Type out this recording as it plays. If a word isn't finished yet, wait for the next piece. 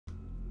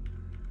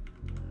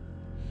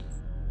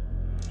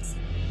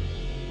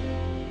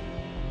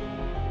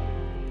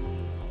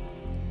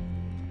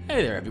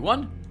Hey there,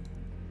 everyone.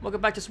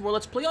 Welcome back to some more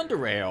Let's Play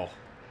Underrail.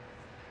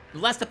 In the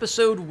last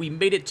episode, we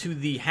made it to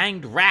the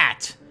Hanged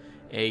Rat.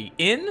 A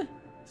inn?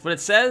 That's what it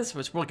says.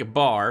 It's more like a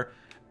bar.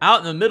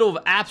 Out in the middle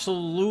of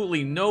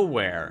absolutely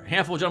nowhere. A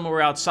handful of gentlemen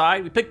were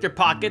outside. We picked their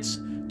pockets.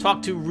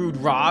 Talked to Rude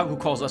Rob, who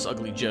calls us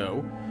Ugly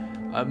Joe.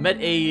 Met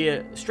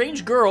a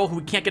strange girl who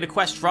we can't get a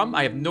quest from.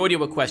 I have no idea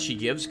what quest she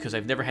gives, because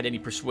I've never had any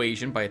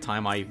persuasion by the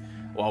time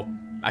well,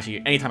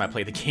 actually, anytime I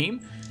play the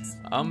game.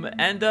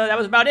 That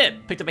was about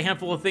it. Picked up a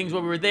handful of things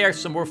while we were there,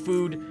 some more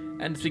food.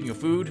 And speaking of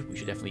food, we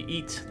should definitely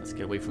eat. Let's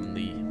get away from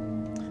the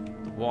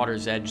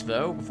water's edge,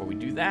 though, before we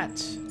do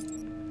that.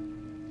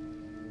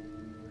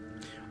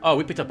 Oh,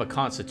 we picked up a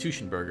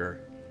Constitution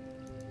burger.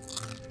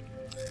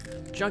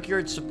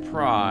 Junkyard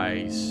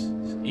Surprise.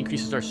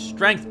 Increases our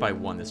strength by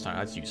 1 this time.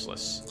 That's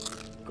useless.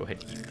 Go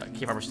ahead and eat that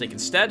cave armor steak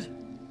instead.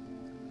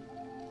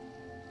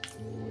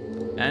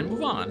 And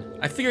move on.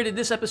 I figured in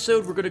this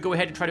episode, we're going to go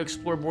ahead and try to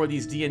explore more of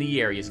these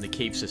D&E areas in the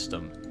cave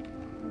system.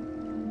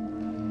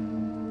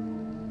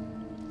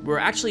 We're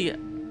actually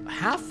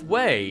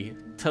halfway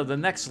to the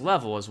next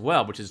level as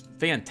well, which is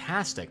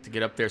fantastic to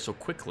get up there so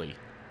quickly.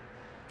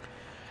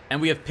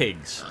 And we have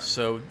pigs,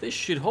 so this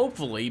should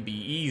hopefully be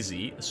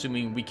easy,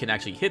 assuming we can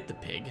actually hit the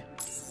pig.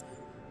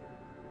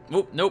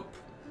 Oh, nope.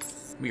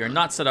 We are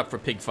not set up for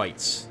pig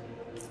fights.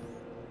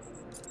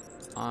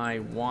 I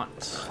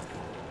want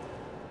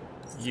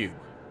you.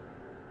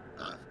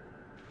 I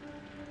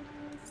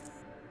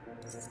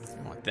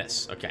want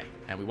this. Okay.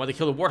 And we want to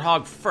kill the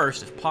warthog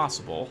first, if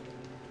possible.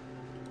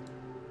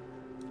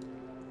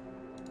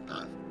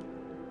 I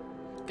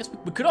guess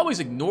we could always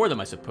ignore them,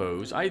 I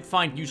suppose. I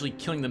find usually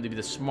killing them to be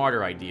the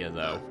smarter idea,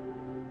 though.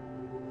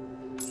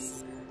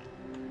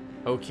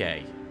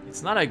 Okay.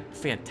 It's not a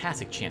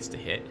fantastic chance to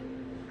hit.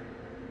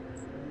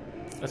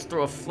 Let's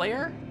throw a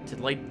flare to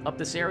light up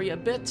this area a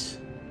bit.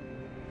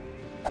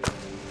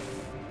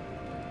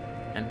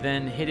 And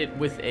then hit it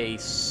with a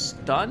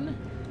stun.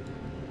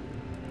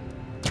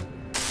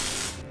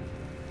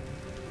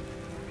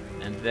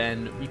 And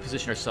then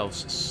reposition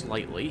ourselves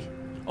slightly.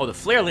 Oh, the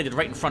flare landed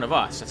right in front of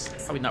us. That's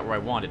probably not where I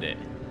wanted it.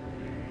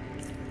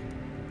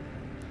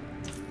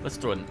 Let's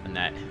throw a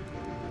net.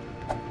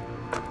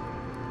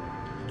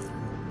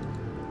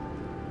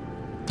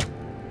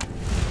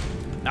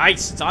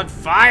 Nice! It's on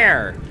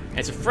fire! And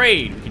it's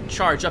afraid. We can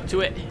charge up to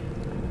it.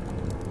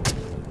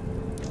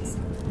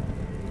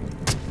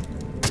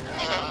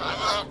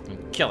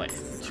 And kill it.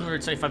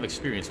 275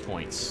 experience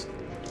points.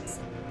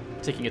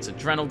 Taking its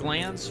adrenal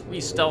glands,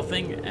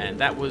 re-stealthing, and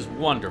that was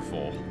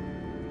wonderful.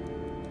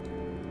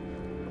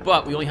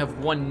 But we only have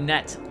 1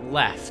 net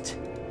left.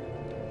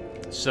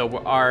 So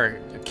our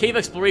cave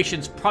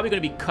exploration's probably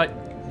going to be cut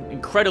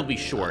incredibly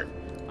short.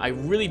 I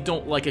really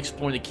don't like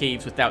exploring the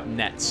caves without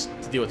nets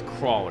to deal with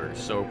crawlers,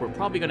 so we're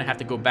probably going to have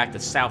to go back to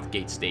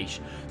Southgate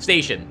Station. I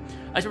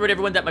just remembered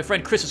everyone that my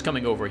friend Chris is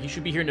coming over. He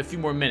should be here in a few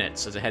more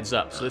minutes, as a heads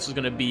up. So this is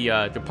going to be,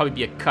 there'll probably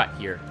be a cut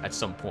here at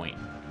some point.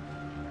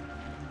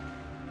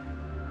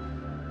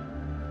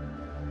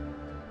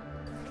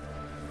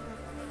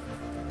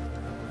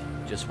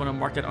 Just want to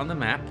mark that on the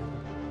map.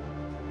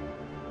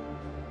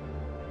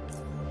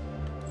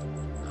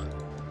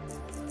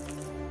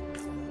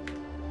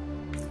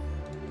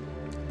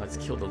 Let's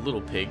kill the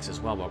little pigs as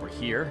well while we're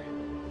here.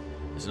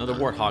 There's another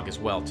warthog as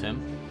well, Tim.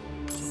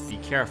 Be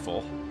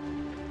careful.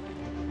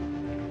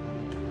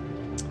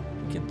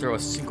 We can throw a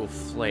single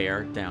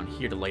flare down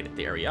here to light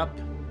the area up.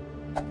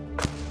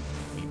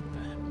 We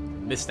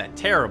missed that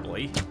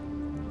terribly.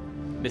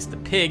 Missed the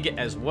pig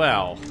as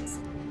well.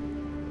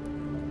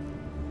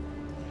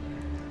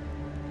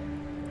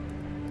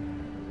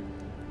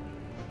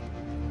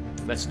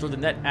 Let's throw the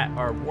net at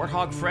our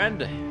warthog friend.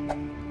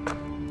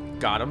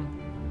 Got him.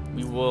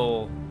 We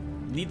will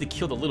need to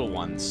kill the little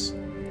ones.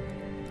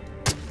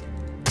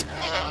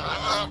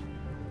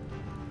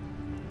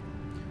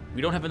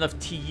 We don't have enough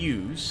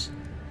TUs.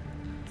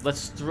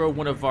 Let's throw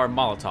one of our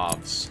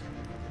Molotovs.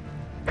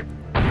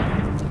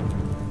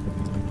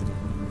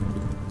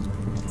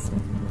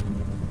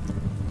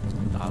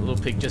 Little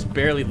pig just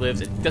barely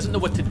lives. It doesn't know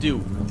what to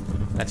do.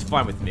 That's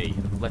fine with me.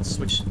 Let's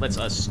switch. Let's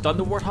stun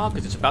the warthog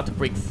because it's about to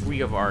break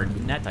free of our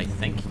net, I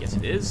think. Yes,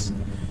 it is.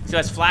 See,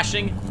 that's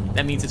flashing.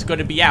 That means it's going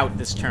to be out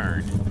this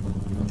turn.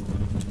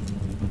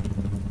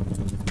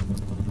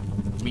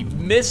 We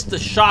missed the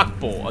shock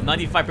bolt. A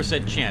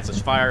 95% chance. Let's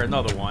fire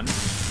another one.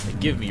 And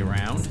give me a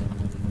round.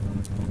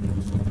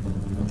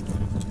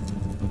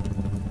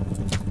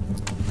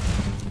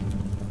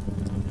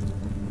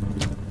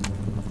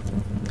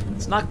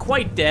 It's not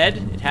quite dead.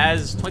 It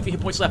has 23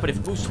 hit points left, but if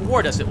it moves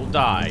toward us, it will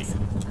die.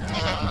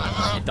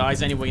 It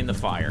dies anyway in the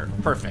fire.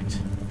 Perfect.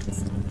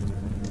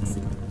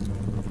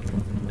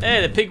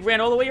 Hey, the pig ran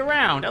all the way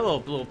around. Hello,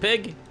 little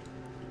pig.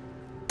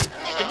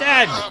 You're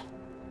dead.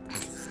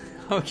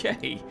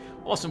 Okay.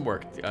 Awesome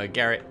work,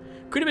 Garrett.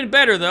 Could have been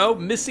better, though.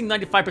 Missing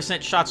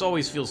 95% shots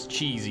always feels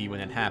cheesy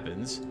when it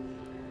happens.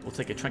 We'll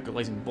take a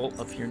tranquilizing bolt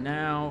up here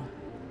now.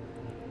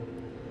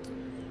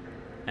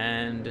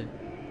 And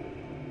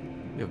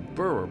we have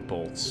burrower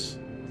bolts.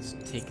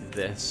 Let's take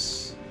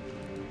this.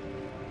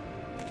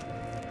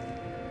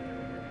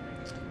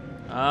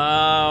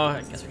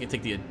 I guess we can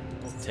take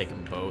we'll take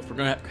them both. We're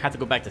gonna have to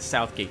go back to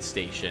Southgate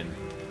Station.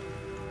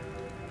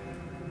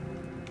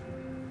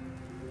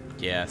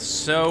 Yeah,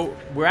 so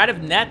we're out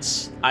of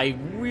nets. I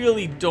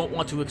really don't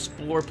want to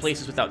explore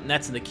places without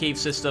nets in the cave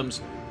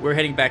systems. We're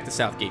heading back to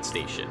Southgate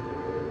Station.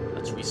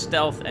 Let's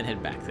re-stealth and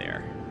head back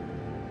there.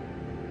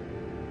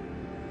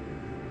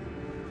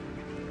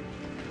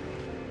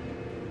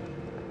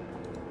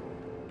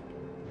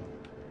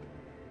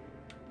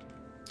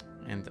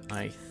 And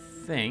I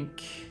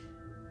think...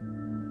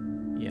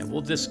 yeah,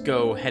 we'll just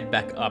go head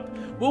back up.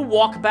 We'll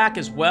walk back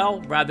as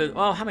well, rather...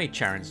 well, how many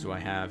Charons do I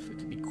have? It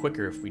could be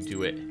quicker if we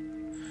do it.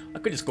 I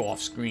could just go off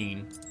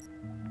screen.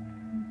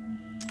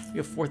 We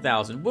have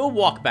 4,000. We'll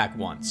walk back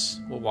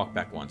once. We'll walk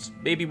back once.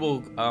 Maybe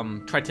we'll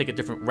try to take a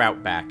different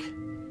route back.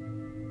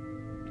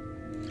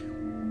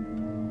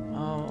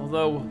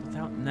 Although,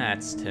 without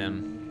nets,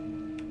 Tim...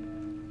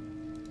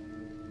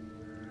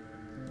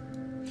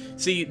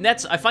 see,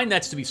 nets, I find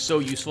nets to be so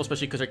useful,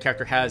 especially because our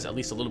character has at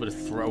least a little bit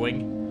of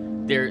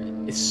throwing.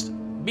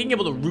 Being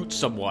able to root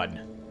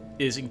someone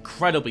is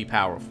incredibly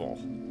powerful.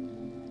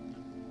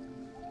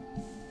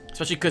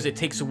 Especially because it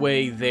takes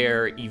away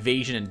their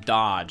evasion and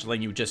dodge,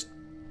 letting you just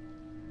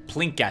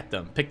plink at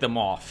them, pick them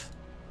off.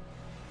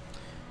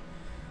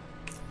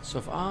 So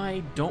if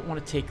I don't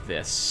want to take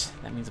this,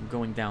 that means I'm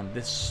going down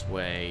this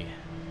way.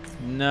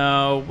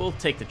 No, we'll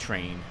take the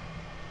train.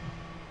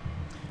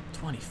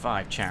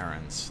 25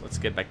 Charons. Let's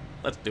get back.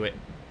 Let's do it.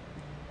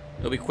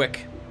 It'll be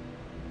quick.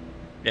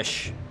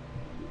 Ish.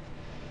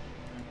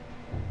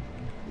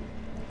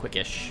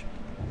 Quick-ish.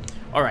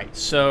 Alright,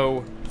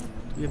 so...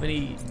 do we have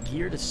any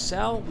gear to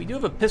sell? We do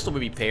have a pistol we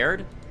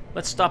repaired.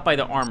 Let's stop by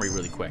the armory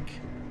really quick.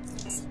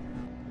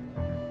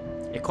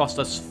 It cost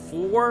us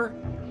 4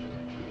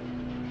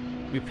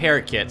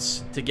 repair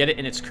kits to get it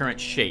in its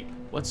current shape.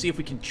 Let's see if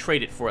we can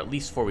trade it for at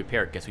least 4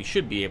 repair kits. We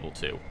should be able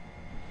to.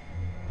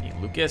 Hey,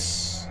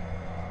 Lucas...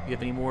 you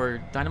have any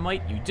more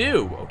dynamite? You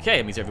do! Okay,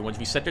 it means everyone's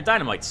reset their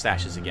dynamite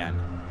stashes again.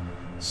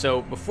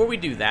 So, before we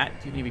do that,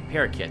 do you have any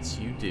repair kits?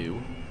 You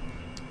do.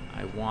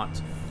 I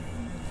want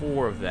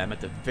 4 of them at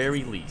the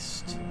very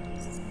least.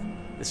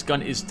 This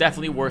gun is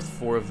definitely worth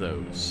 4 of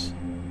those.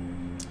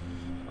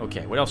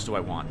 Okay, what else do I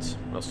want?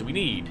 What else do we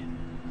need?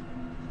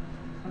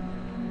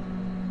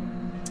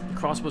 The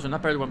crossbows are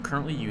not better than what I'm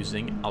currently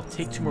using. I'll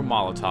take 2 more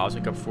Molotovs,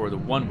 make up for the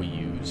one we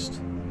used.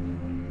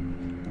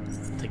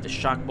 Take the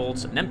shock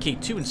bolts. An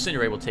MK2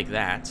 Incinerate will take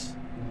that.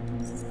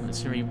 An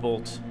Incinerating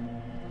bolt.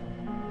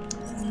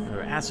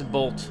 Another acid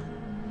bolt.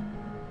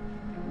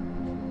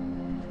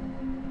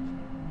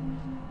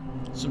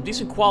 Some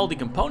decent quality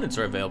components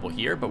are available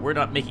here, but we're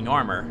not making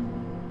armor.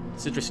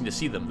 It's interesting to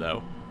see them,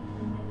 though.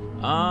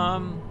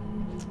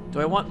 Do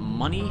I want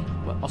money?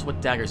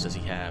 What daggers does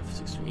he have?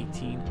 6 through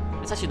 18.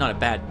 It's actually not a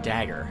bad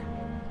dagger.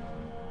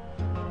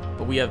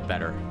 But we have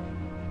better.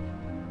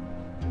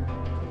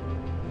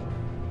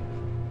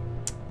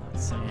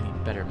 Any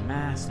better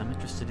mask I'm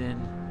interested in.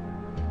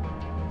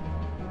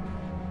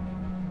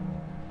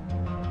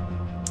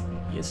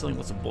 Yeah, selling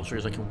lots of bolt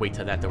triggers. I can wait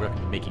till that. We're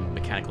not making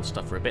mechanical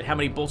stuff for a bit. How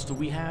many bolts do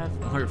we have?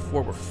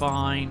 104. We're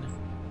fine.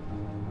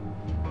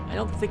 I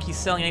don't think he's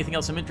selling anything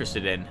else I'm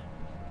interested in.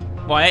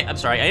 Well, I'm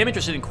sorry. I am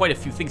interested in quite a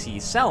few things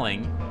he's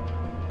selling,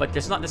 but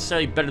it's not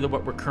necessarily better than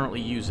what we're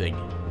currently using.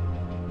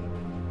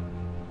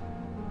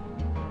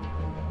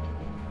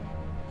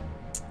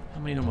 How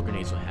many normal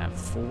grenades do I have?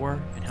 4.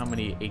 And how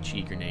many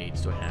HE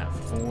grenades do I have?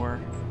 4.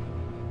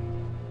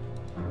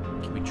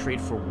 Can we trade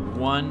for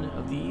 1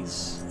 of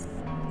these?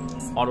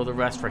 Auto the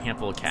rest for a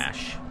handful of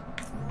cash.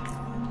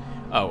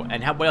 Oh,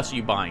 and what else are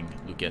you buying,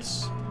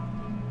 Lucas?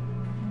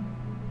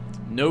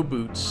 No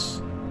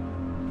boots.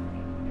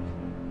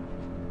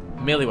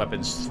 Melee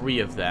weapons, 3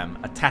 of them.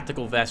 A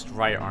tactical vest,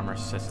 riot armor,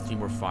 3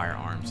 more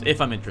firearms,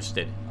 if I'm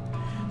interested.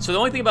 So the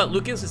only thing about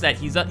Lucas is that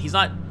he doesn't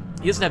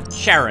have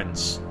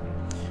Charons.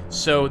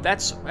 So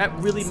that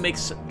really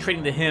makes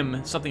trading to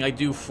him something I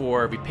do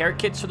for repair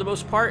kits for the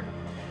most part.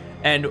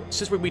 And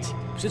since we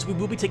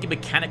will be taking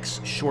mechanics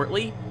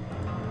shortly,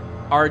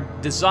 our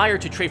desire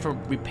to trade for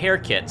repair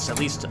kits, at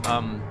least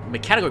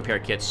mechanical repair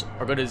kits,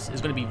 is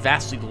going to be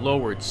vastly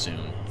lowered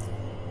soon.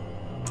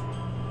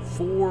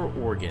 4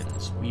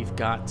 organs. We've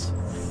got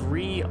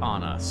 3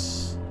 on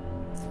us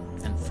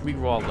and 3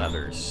 raw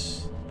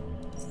leathers.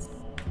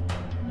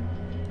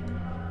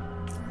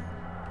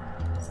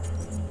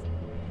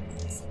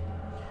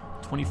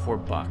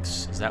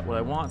 $24. Is that what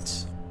I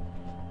want?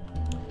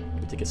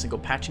 Maybe take a single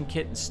patching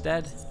kit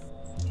instead.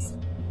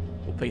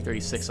 We'll pay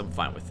 36. I'm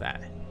fine with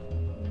that.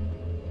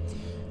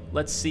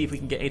 Let's see if we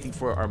can get anything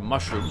for our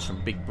mushrooms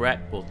from Big Brett.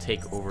 We'll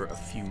take over a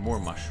few more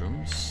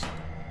mushrooms.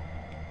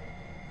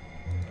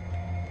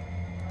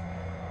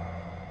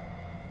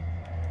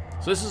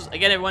 So this is,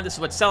 again, everyone, this is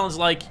what selling's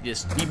like. You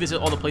just revisit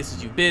all the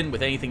places you've been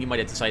with anything you might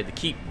have decided to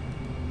keep.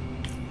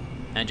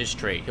 And just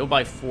trade. He'll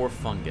buy 4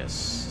 fungus.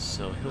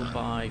 So he'll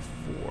buy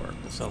 4.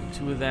 We'll sell him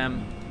 2 of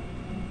them.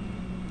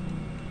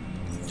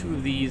 2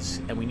 of these.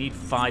 And we need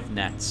 5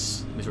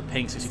 nets. Because we're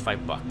paying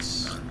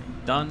 $65.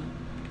 Done.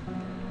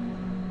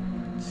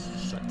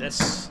 Shut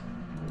this.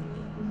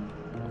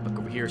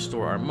 here,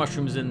 store our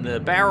mushrooms in the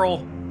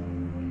barrel.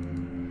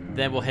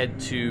 Then we'll head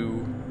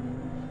to...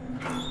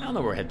 I don't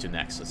know where we'll head to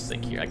next. Let's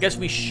think here. I guess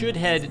we should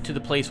head to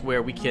the place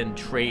where we can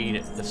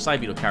trade the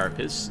side beetle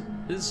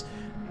carapaces.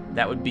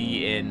 That would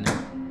be in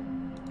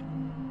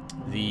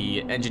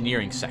the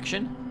engineering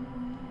section.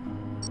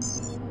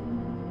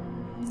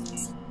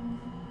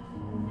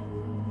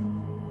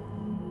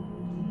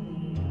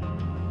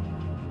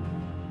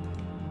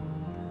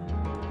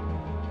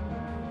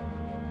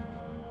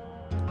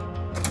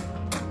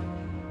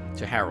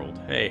 To Harold.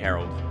 Hey,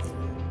 Harold.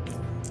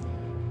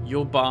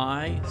 You'll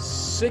buy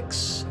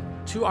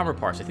 2 armor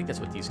parts. I think that's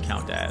what these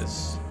count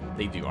as.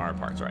 They do armor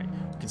parts, right?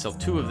 We can sell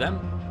 2 of them.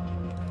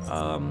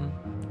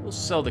 We'll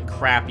sell the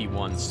crappy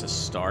ones to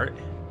start.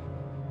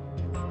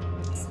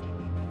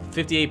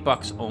 58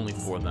 bucks only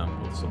for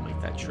them. We'll still make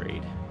that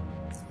trade.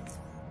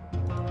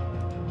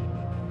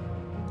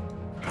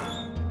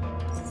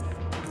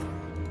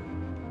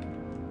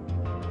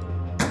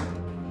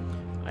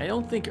 I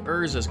don't think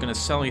Arrgh is going to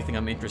sell anything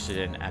I'm interested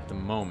in at the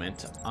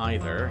moment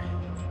either.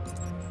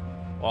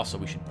 Also,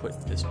 we should put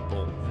this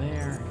bolt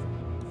there.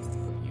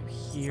 Put you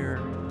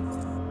here.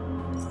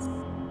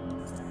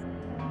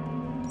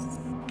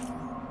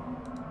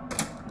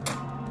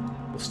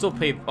 We'll still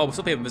pay. Oh, we'll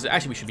still pay them.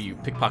 Actually, we should be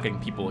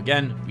pickpocketing people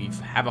again. We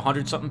have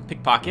 100-something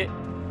pickpocket.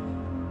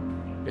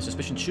 Your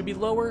suspicion should be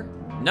lower.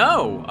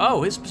 No.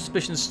 Oh, his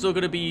suspicion is still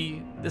going to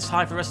be this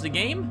high for the rest of the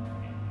game.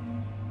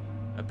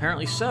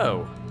 Apparently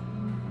so.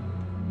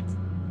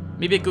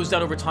 Maybe it goes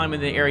down over time in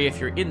the area if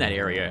you're in that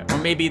area. Or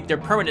maybe they're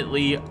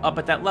permanently up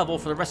at that level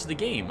for the rest of the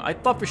game. I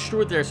thought for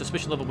sure their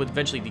suspicion level would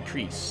eventually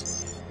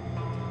decrease.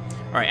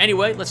 Alright,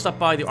 anyway, let's stop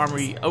by the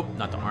armory. Oh,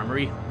 not the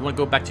armory. We want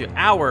to go back to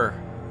our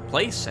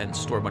place and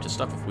store a bunch of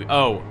stuff if we...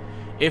 Oh,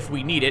 if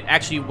we need it.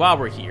 Actually, while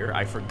we're here,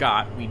 I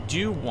forgot. We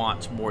do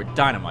want more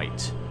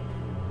dynamite.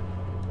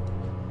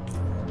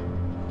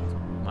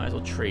 Might as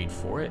well trade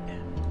for it.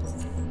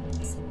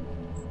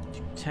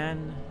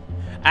 210.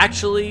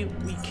 Actually,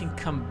 we can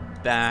come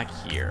back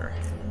here.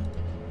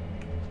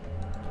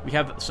 We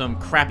have some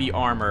crappy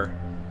armor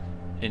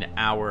in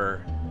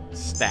our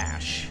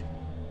stash.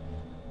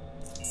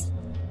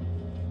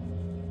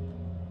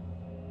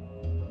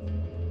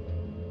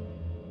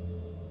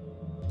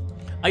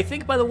 I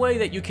think, by the way,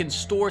 that you can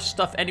store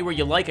stuff anywhere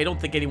you like. I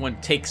don't think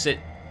anyone takes it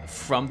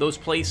from those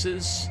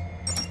places.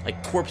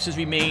 Like, corpses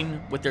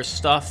remain with their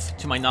stuff,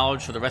 to my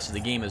knowledge, for the rest of the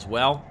game as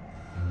well.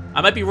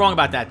 I might be wrong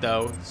about that,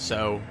 though,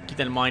 so keep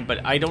that in mind,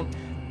 but I don't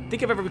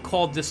think I've ever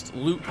recalled this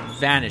loot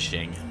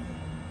vanishing.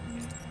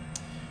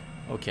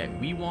 Okay,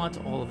 we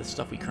want all of the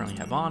stuff we currently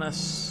have on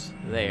us.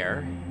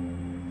 There.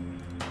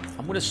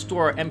 I'm going to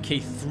store our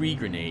MK3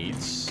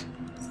 grenades.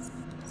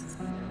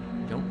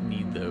 Don't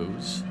need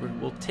those.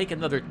 We'll take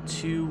another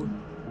 2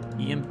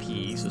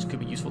 EMPs. Those could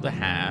be useful to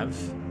have.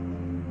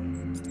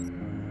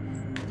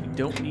 We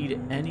don't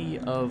need any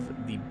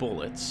of the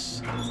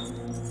bullets.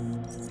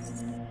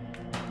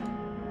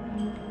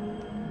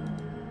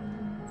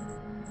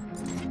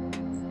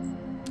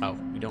 Oh,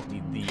 we don't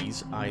need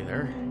these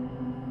either.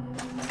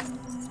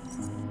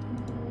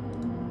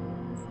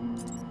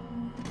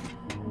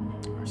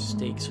 Our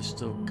steaks are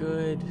still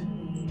good.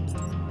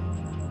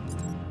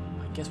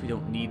 I guess we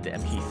don't need the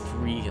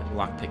MP3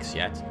 lockpicks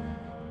yet.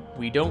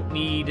 We don't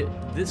need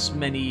this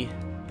many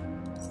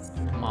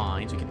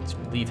mines. We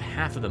can leave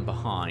half of them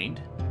behind.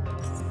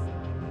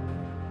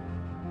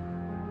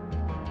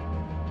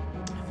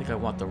 I think I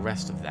want the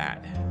rest of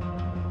that.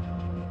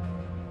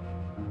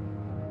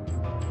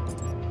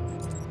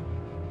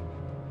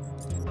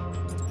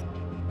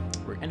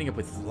 We're ending up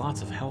with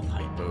lots of health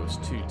hypos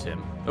too,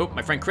 Tim. Oh,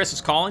 my friend Chris is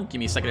calling. Give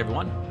me a second,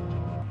 everyone.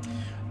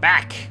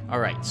 Back!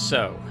 Alright,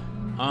 so...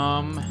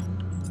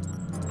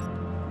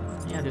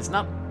 yeah, there's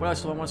not... What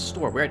else do I want to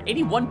store? We're at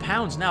 81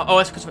 pounds now. Oh,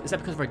 is that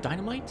because of our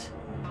dynamite?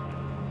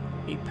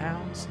 8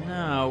 pounds?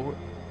 No.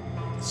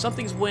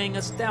 Something's weighing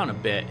us down a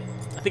bit.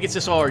 I think it's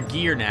just all our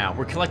gear now.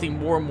 We're collecting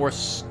more and more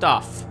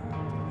stuff.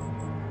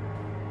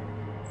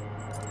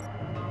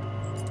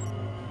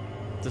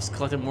 Just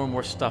collecting more and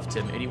more stuff,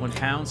 Tim. 81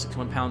 pounds,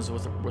 61 pounds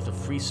worth of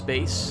free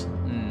space.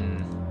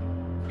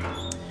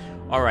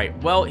 Alright,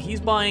 well, he's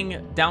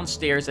buying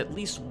downstairs at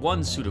least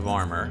 1 suit of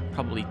armor.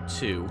 Probably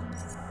 2.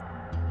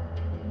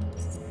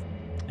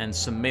 And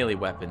some melee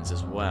weapons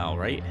as well,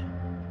 right?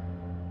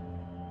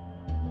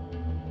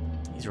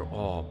 These are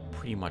all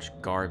pretty much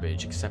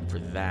garbage, except for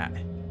that.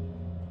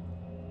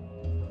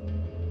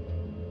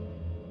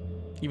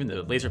 Even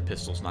the laser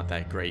pistol's not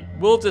that great.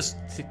 We'll just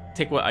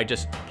take what I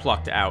just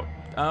plucked out.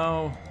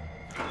 Oh.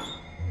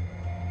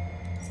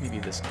 Maybe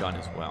this gun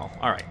as well.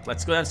 Alright,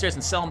 let's go downstairs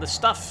and sell him this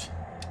stuff.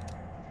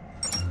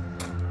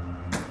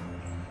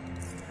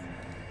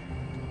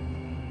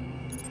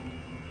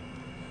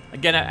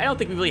 Again, I don't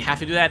think we really have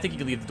to do that. I think you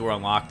can leave the door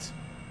unlocked.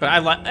 But I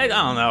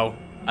don't know.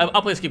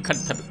 I'll play this game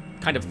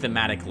kind of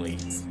thematically.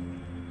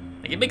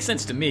 Like, it makes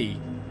sense to me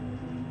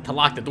to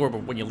lock the door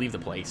when you leave the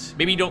place.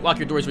 Maybe you don't lock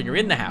your doors when you're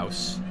in the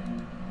house.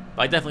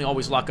 But I definitely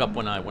always lock up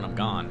when I'm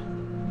gone.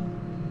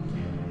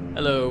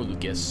 Hello,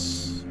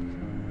 Lucas.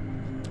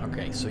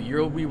 Okay, so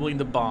you'll be willing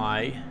to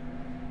buy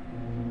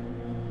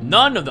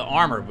none of the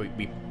armor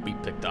we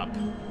picked up.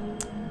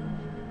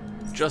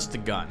 Just the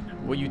gun.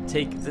 Will you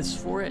take this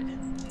for it?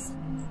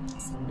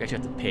 We actually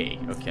have to pay.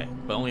 Okay,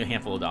 but only a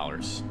handful of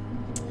dollars.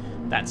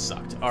 That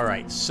sucked.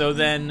 Alright, so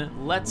then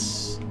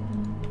let's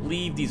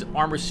leave these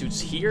armor suits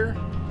here.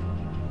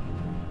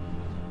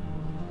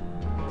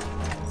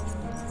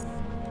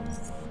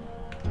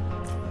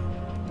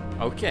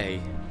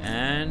 Okay,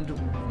 and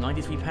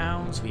 93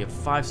 pounds. We have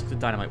 5 sticks of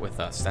dynamite with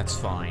us. That's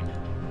fine.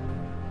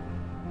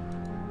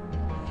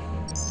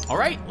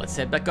 Alright, let's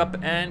head back up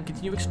and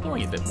continue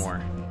exploring a bit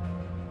more.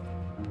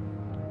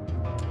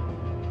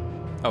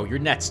 Oh, your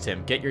nets,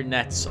 Tim. Get your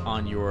nets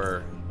on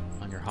your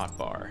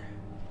hotbar.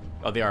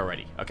 Oh, they are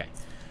ready. Okay.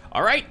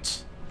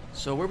 Alright.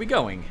 So where are we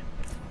going?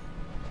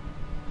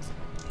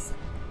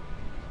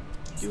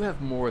 We do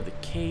have more of the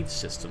cave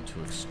system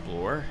to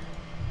explore.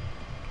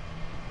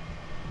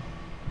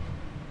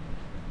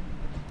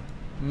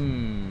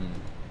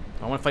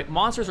 I want to fight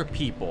monsters or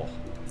people?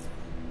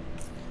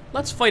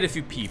 Let's fight a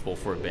few people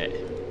for a bit.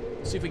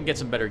 See if we can get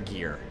some better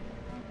gear.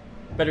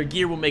 Better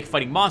gear will make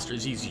fighting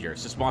monsters easier,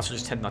 since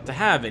monsters tend not to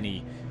have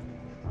any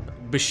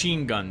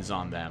machine guns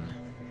on them.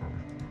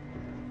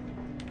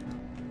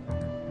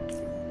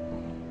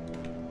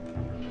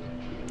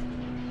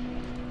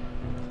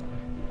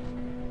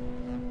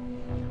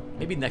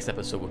 Maybe next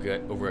episode we'll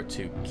get over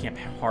to Camp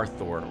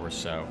Hathor or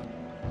so.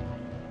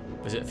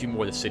 Visit a few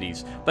more of the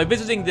cities. By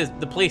visiting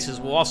the places,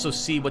 we'll also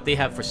see what they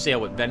have for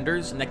sale with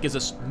vendors, and that gives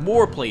us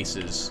more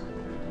places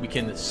we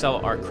can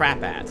sell our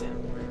crap at.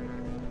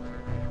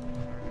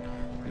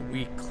 Did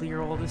we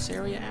clear all this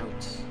area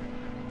out?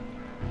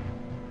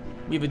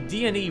 We have a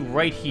D&E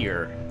right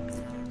here,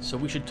 so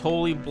we should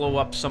totally blow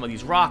up some of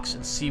these rocks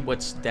and see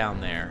what's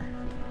down there.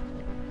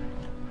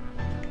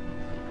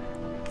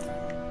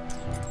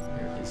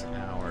 Where is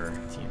our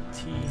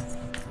TNT?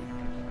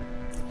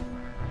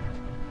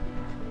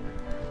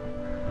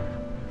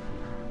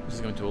 This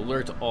is going to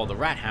alert all the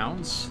rat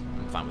hounds.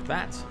 I'm fine with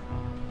that.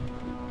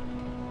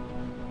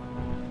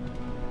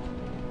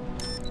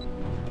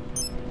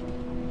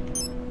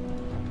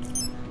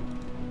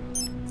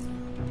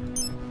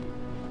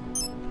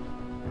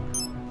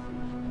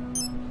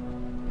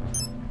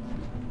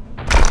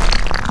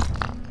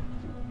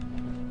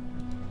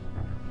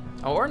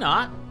 Oh, or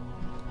not.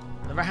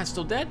 The rat hound's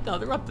still dead? No,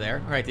 they're up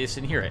there. Alright, they just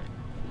didn't hear it.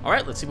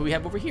 Alright, let's see what we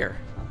have over here.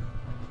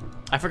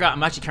 I forgot,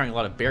 I'm actually carrying a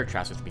lot of bear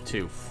traps with me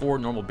too. 4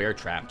 normal bear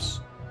traps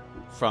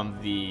from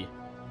the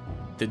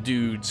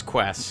dude's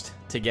quest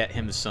to get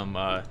him some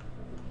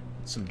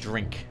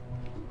drink.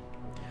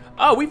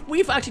 Oh,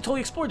 we've actually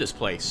totally explored this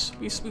place.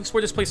 We've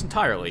explored this place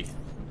entirely.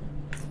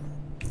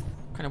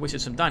 Kind of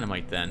wasted some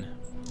dynamite then.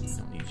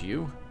 Don't need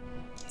you.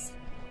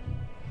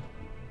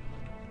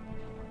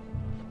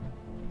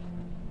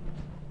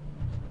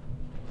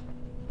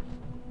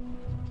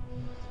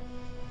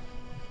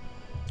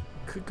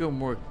 Could do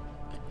more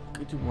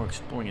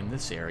exploring in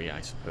this area,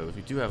 I suppose.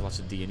 We do have lots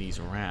of D&Es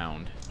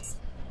around.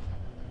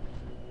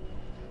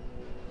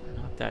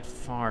 Not that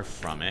far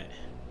from it.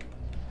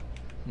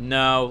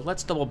 No,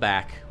 let's double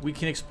back. We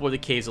can explore the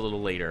caves a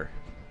little later.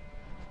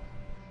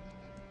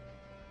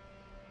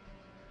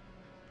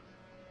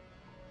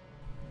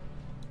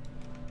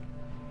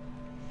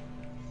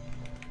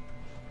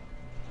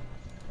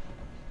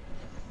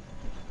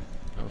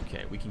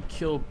 Okay, we can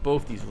kill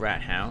both these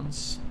rat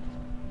hounds.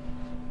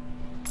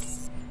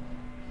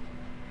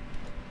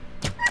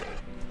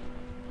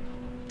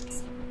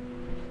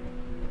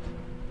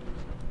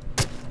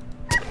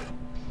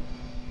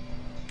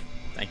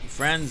 Thank you,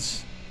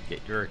 friends. Get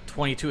your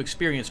 22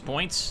 experience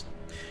points.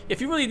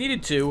 If you really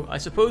needed to, I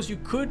suppose you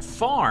could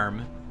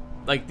farm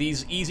like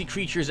these easy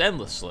creatures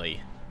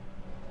endlessly.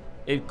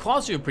 It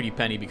costs you a pretty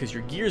penny because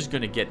your gear's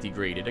gonna get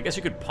degraded. I guess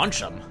you could punch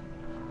them.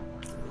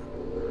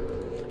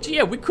 So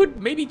yeah, we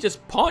could maybe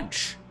just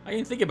punch. I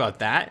didn't think about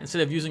that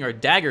instead of using our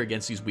dagger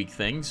against these weak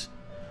things.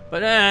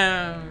 But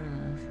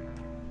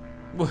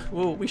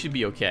well, we should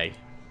be okay.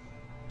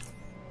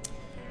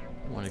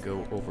 I want to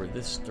go over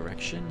this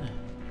direction.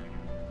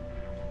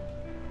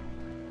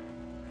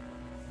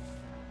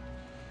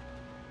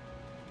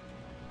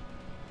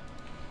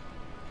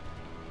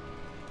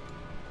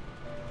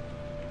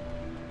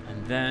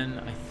 And then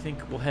I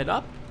think we'll head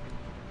up.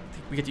 I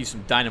think we get to use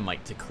some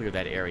dynamite to clear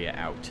that area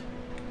out.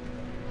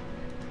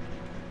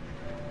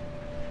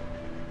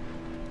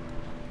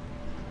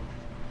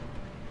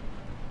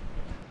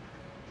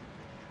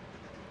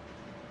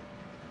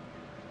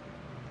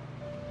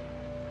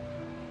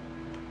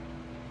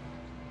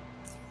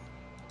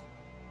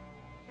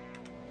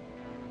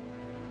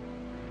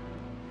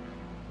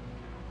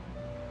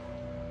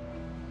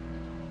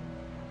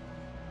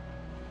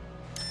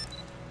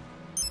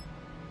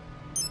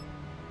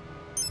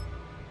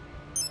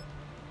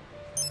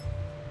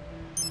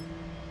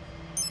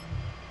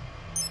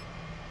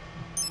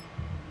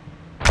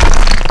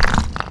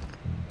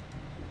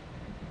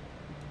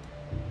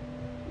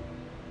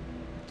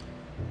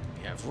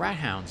 Rat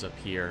hounds up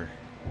here.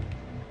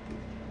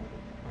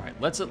 Alright,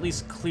 let's at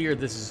least clear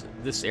this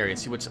area,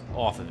 see what's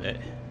off of it.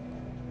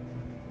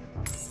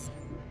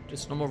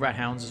 Just normal rat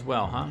hounds as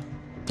well, huh?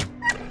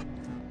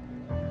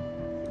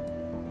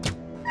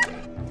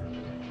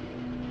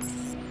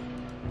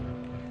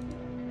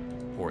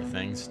 Poor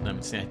things. Not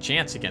even stand a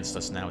chance against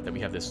us now that we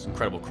have this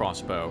incredible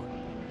crossbow.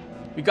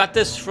 We got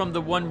this from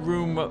the one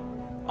room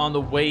on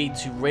the way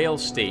to rail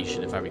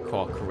station, if I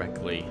recall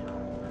correctly.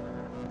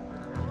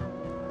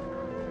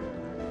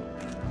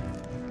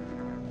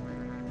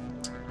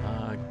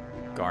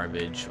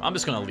 Garbage. I'm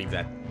just gonna leave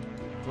that.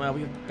 Well,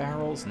 we have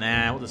barrels.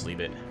 Nah, we'll just leave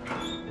it.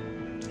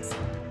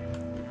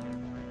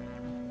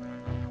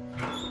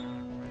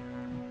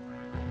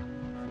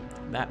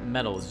 That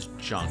metal is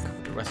junk.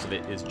 The rest of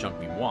it is junk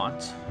we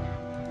want.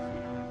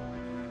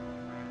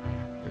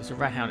 There's a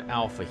Rat Hound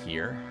Alpha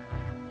here.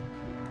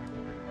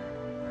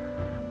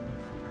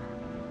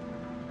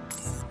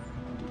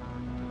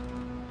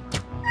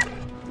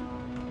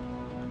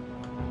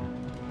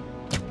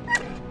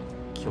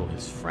 Kill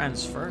his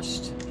friends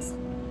first.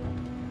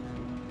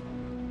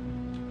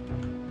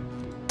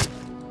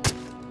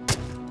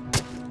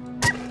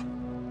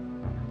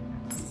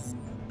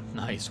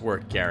 Nice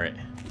work, Garrett.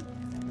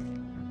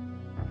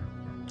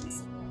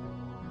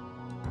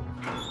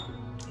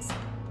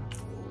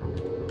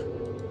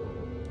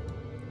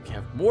 We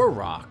have more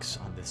rocks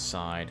on this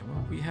side.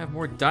 Well, we have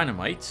more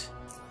dynamite.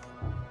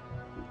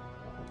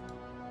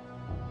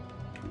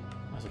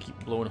 Might as well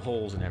keep blowing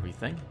holes and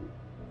everything.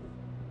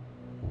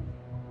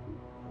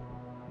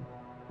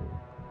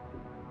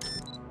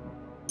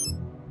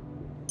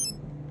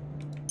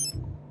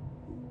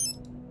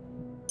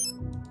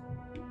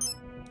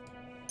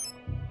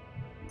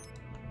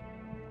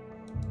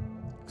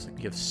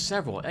 You have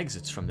several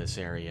exits from this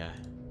area.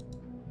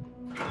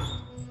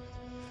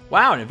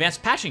 Wow, an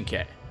advanced patching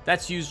kit.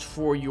 That's used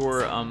for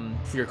your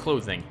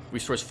clothing.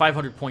 Restores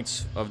 500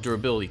 points of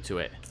durability to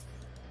it.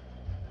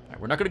 All right,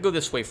 we're not going to go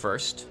this way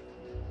first.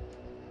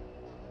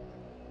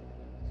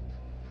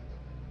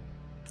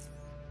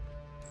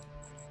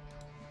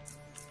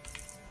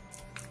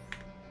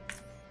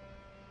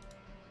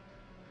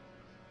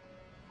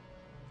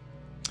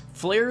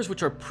 Flares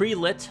which are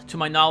pre-lit, to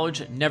my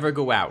knowledge, never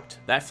go out.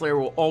 That flare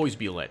will always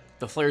be lit.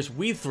 The flares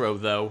we throw,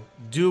 though,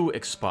 do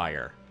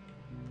expire.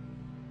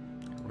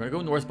 We're going to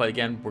go north, but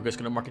again, we're just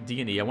going to mark a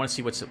D&E. I want to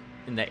see what's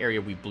in that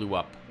area we blew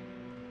up.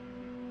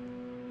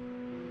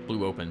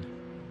 Blew open.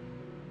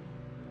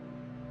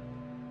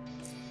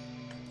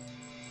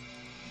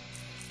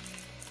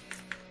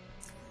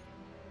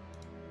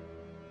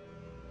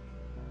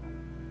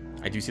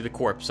 I do see the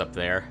corpse up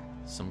there.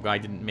 Some guy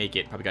didn't make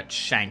it. Probably got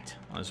shanked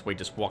on his way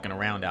just walking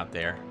around out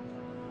there.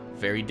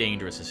 Very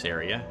dangerous, this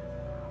area.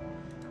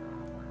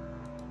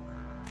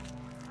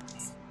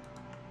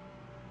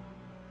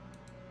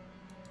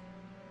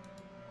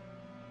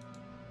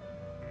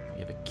 We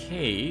have a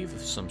cave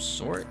of some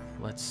sort.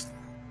 Let's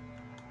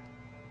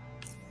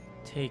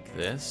take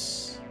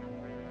this.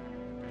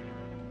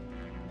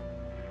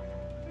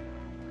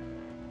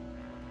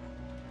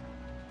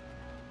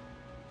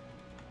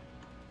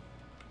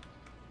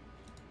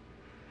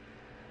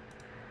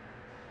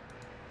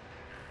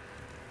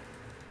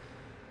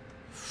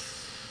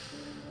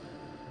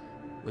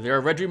 Where there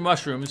are red dream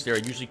mushrooms, there are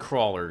usually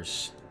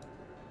crawlers.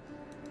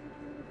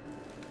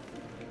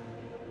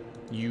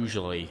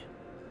 Usually.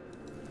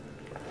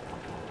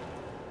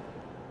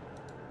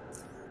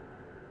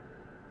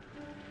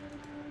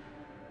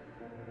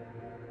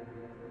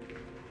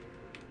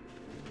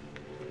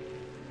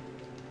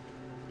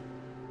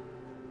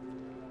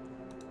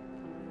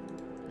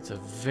 It's a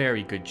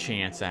very good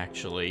chance,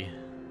 actually.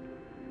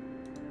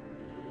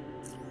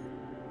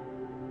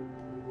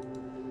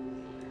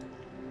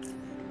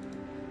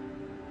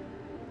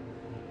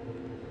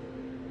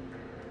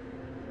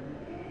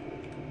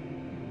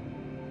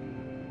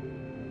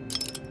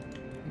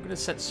 To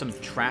set some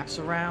traps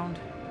around,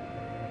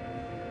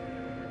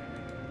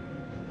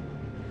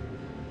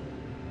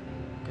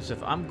 because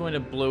if I'm going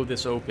to blow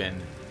this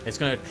open,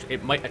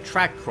 it might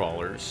attract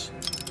crawlers.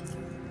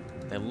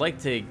 They like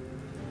to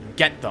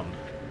get them.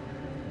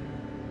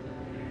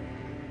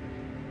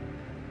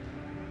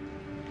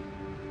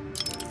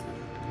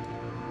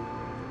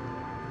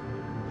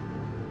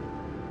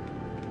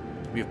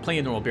 We have plenty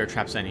of normal bear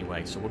traps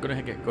anyway, so we're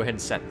going to go ahead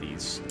and set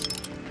these,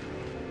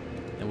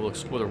 and we'll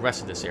explore the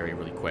rest of this area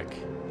really quick.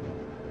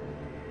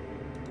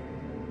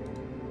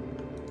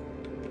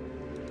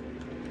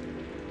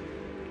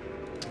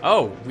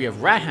 Oh, we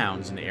have rat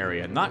hounds in the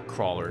area, not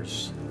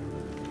crawlers.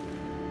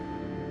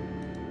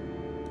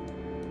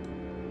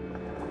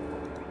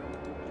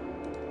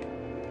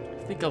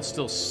 I think I'll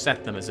still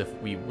set them as if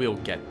we will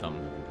get them.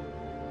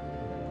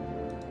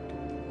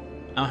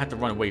 I don't have to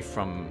run away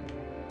from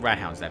rat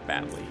hounds that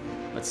badly.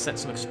 Let's set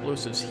some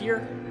explosives here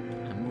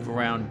and move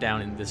around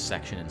down in this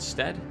section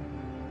instead.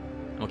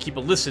 And we'll keep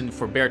a listen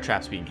for bear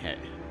traps being hit.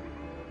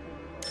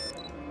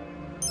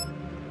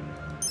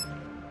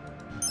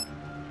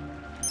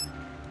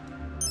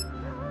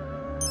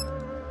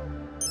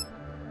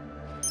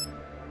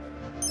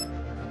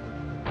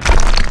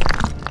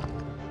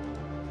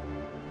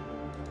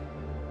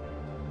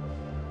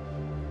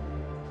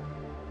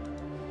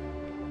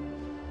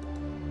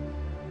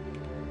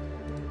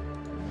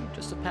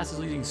 just a passage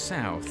leading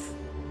south.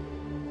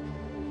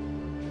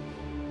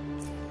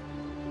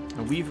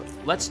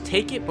 And let's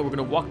take it, but we're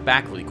gonna walk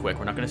back really quick.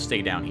 We're not gonna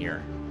stay down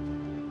here.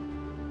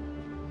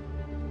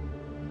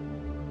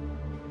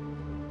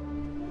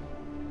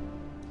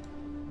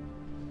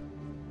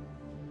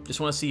 Just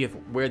want to see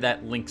where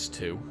that links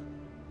to.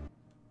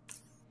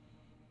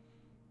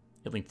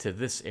 It linked to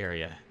this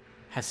area.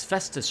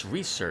 Hephaestus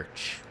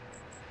research.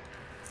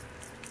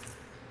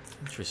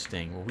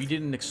 Interesting. Well, we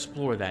didn't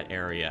explore that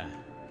area.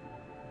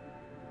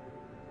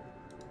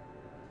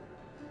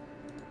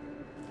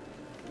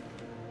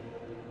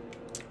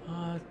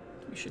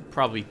 We should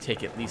probably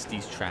take at least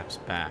these traps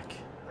back.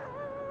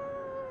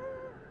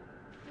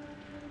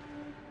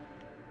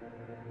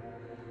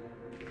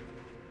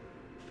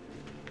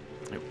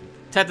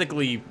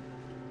 Technically,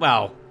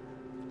 well,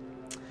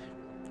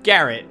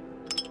 Garrett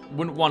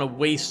wouldn't want to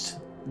waste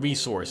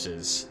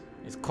resources.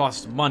 It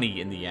costs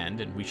money in the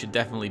end, and we should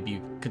definitely be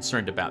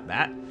concerned about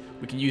that.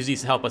 We can use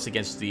these to help us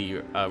against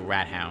the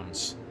rat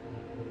hounds.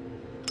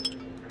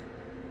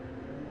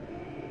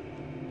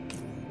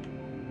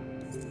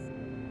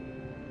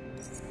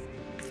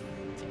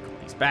 Take all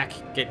these back.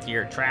 Get to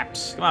your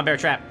traps. Come on, bear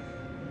trap.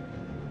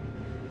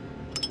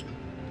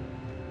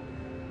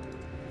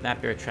 That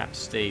bear trap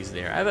stays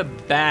there. I have a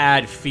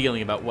bad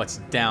feeling about what's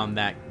down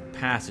that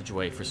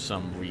passageway for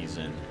some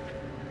reason.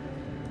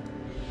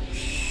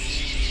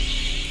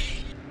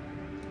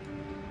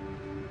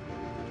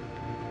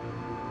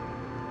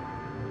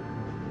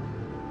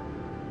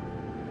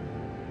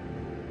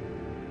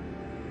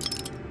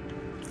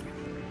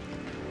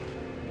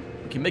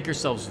 We can make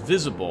ourselves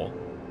visible,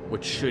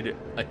 which should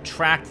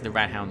attract the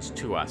rat hounds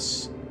to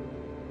us.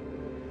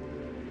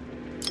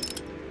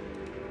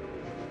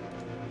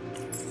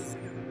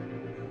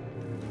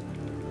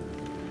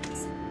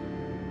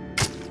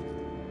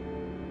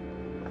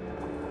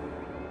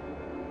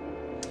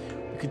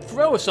 Could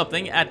throw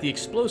something at the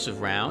explosive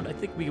round. I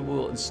think we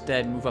will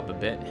instead move up a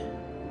bit.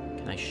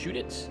 Can I shoot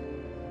it?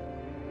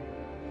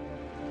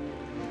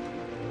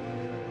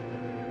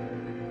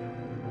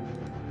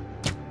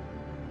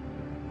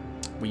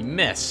 We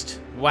missed.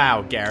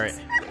 Wow, Garrett.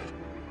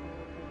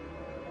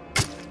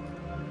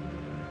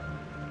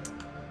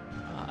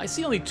 I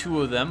see only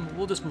 2 of them.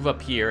 We'll just move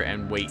up here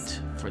and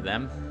wait for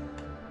them.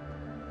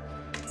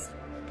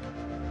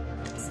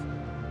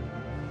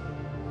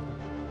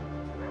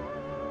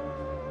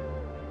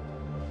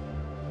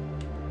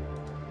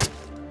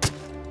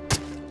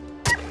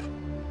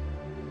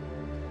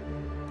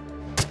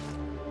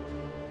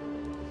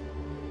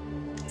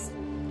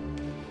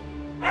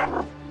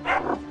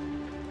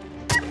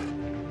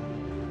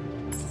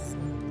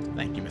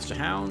 Thank you, Mr.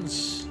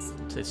 Hounds.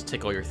 Let's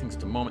take all your things at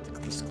the moment.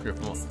 Let's clear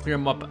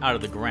them up out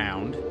of the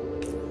ground.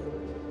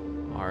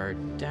 Our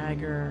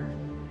dagger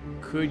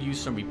could use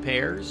some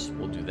repairs.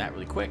 We'll do that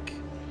really quick.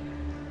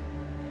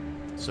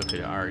 So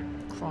could our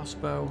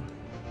crossbow.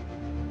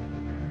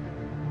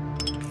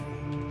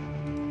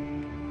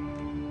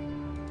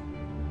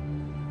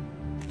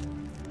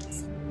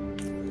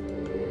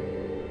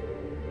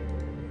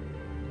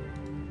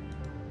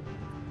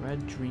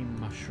 Red dream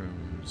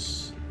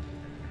mushrooms.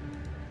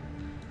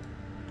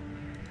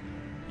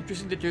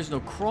 Interesting that there's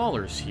no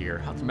crawlers here.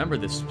 I'll have to remember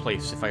this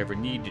place if I ever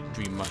need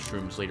dream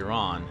mushrooms later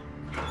on.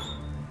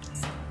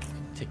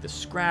 Take the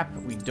scrap.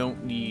 We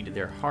don't need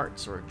their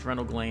hearts or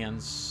adrenal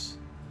glands.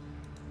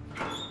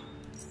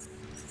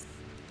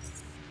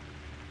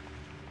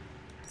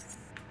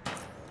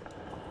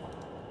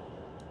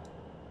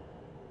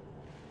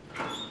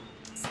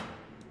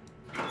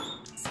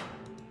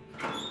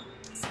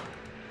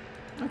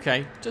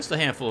 Okay, just a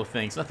handful of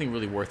things. Nothing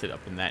really worth it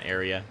up in that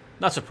area.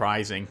 Not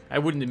surprising. I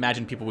wouldn't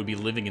imagine people would be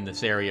living in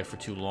this area for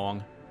too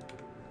long.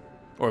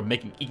 Or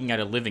eking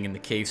out a living in the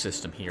cave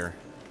system here.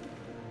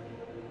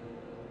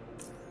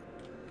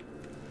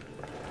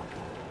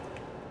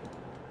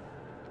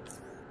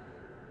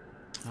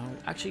 Oh,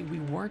 actually, we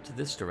weren't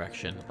this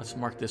direction. Let's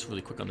mark this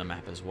really quick on the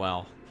map as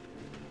well.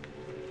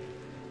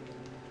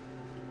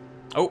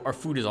 Oh, our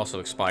food is also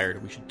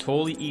expired. We should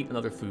totally eat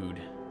another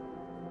food.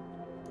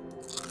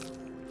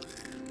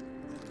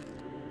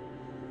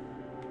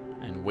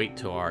 And wait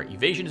till our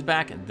evasion is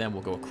back, and then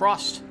we'll go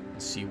across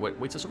and see what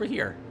waits us over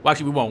here. Well,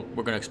 actually, we won't.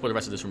 We're going to explore the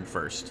rest of this room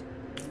first.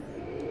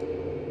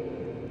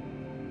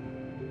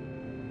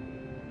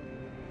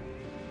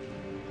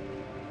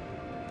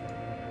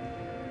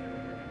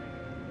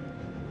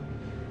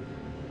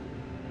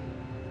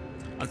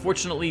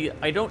 Unfortunately,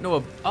 I don't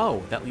know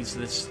oh, that leads to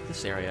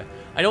this area.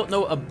 I don't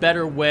know a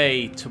better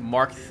way to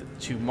mark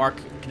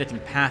connecting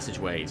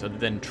passageways other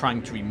than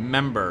trying to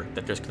remember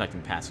that there's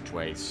connecting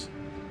passageways.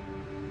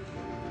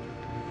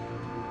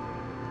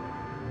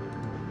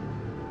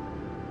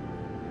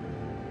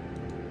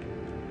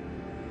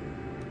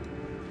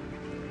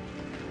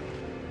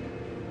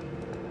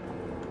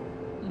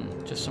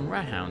 Just some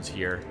rat hounds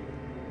here.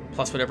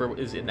 Plus whatever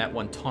is in that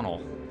one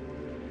tunnel.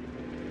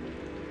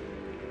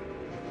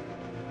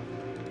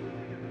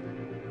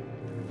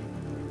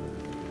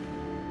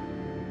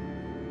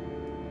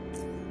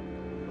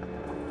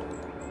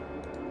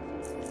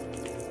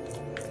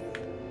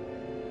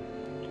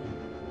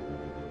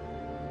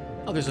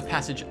 Oh, there's a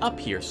passage up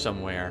here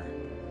somewhere.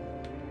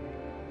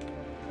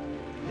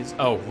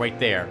 Oh, right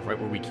there. Right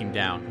where we came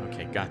down.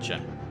 Okay,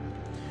 gotcha.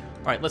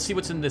 Alright, let's see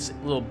what's in this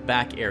little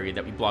back area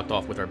that we blocked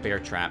off with our bear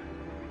trap.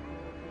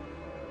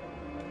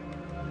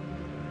 I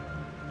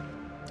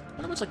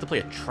wonder what it's like to play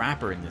a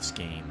trapper in this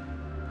game.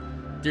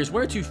 There's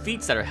 1 or 2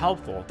 feats that are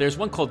helpful. There's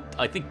one called,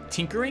 I think,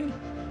 Tinkering,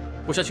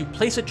 which lets you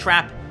place a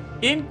trap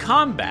in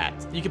combat.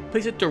 You can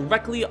place it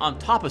directly on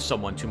top of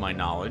someone, to my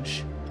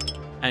knowledge,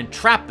 and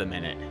trap them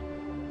in it.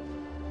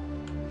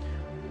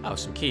 Oh,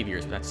 some cave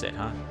ears, but that's it,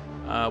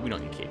 huh? We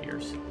don't need cave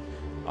ears.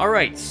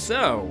 Alright,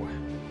 so...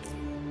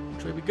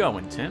 which way are we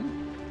going,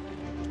 Tim?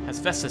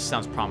 Asbestos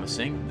sounds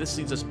promising. This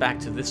leads us back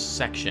to this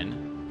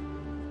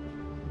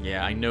section.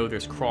 Yeah, I know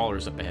there's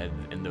crawlers up ahead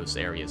in those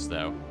areas,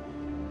 though.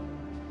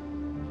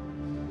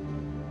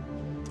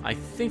 I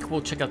think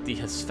we'll check out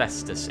the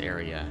asbestos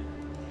area.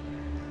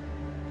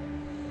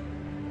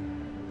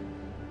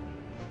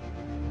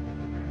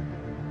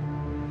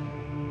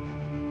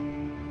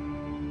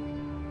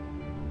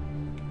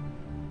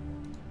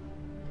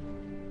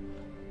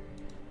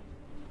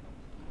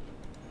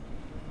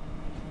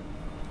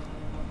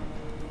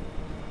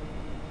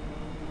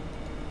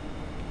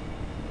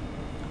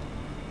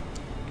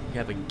 We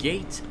have a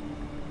gate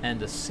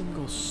and a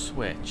single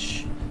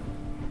switch.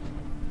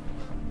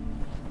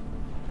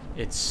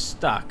 It's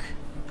stuck.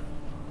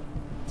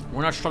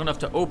 We're not strong enough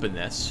to open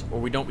this, or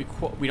we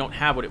don't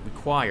have what it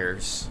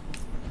requires.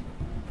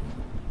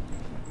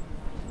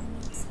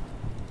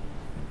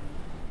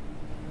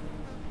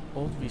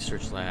 Old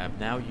research lab,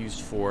 now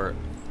used for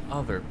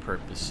other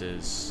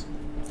purposes.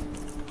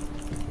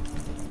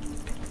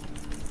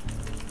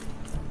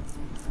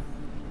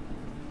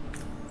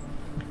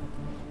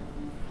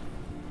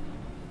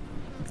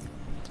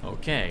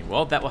 Okay,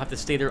 well, that will have to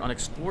stay there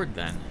unexplored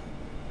then.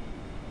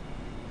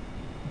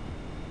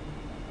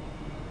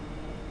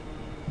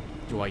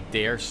 Do I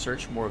dare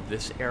search more of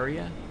this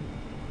area?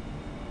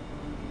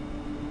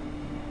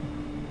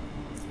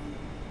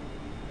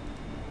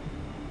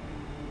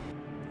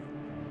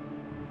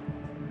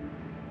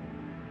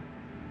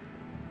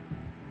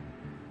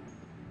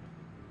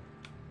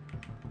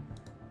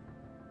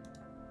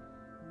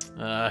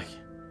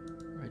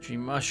 Red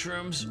dream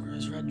mushrooms.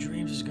 Whereas red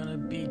dreams is gonna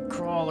be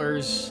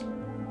crawlers.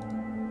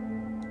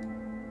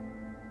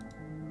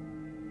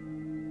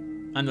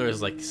 I know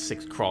there's like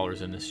 6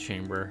 crawlers in this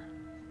chamber.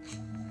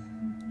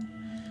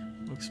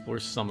 We'll explore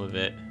some of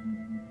it.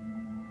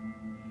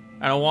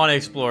 I don't want to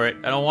explore it.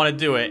 I don't want to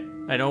do it.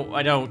 I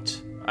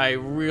don't. I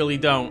really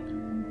don't.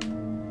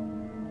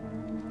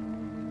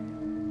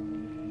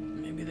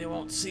 Maybe they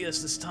won't see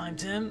us this time,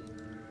 Tim.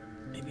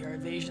 Maybe our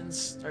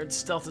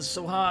stealth is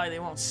so high they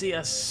won't see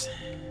us.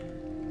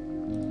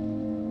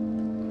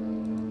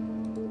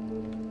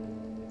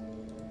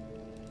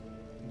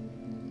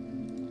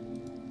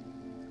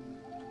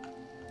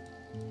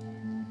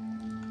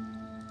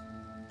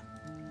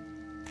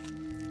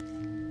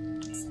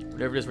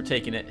 Whatever it is, we're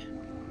taking it.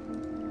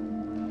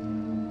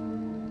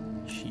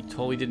 She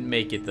totally didn't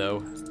make it,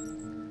 though.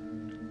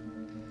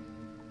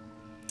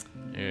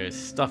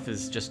 Stuff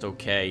is just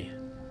okay.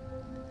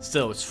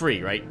 Still, it's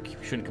free, right?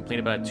 We shouldn't complain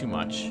about it too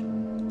much.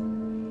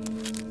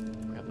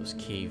 Grab those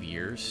cave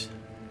ears.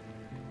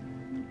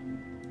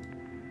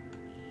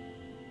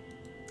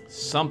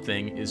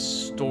 Something is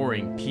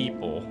storing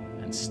people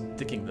and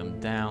sticking them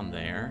down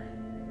there.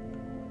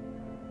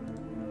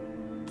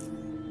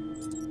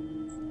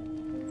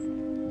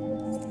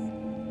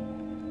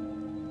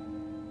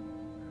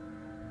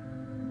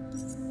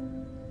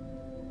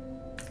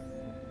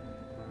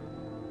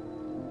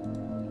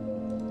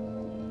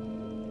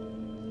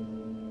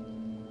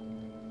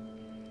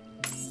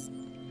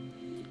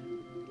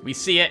 We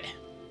see it.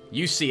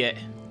 You see it.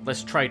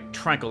 Let's try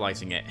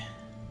tranquilizing it.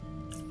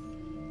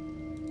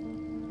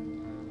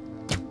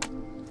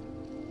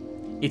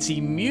 It's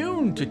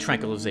immune to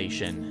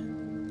tranquilization.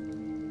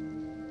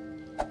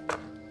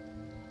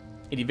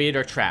 It evaded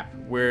our trap.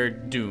 We're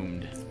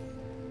doomed.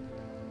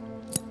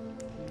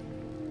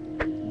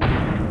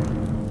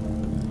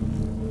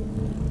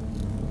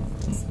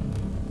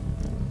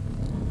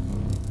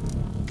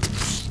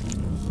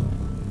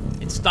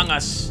 It stung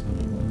us.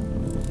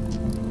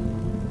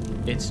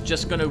 It's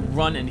just gonna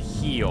run and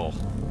heal.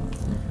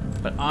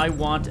 But I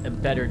want a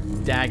better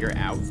dagger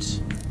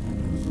out.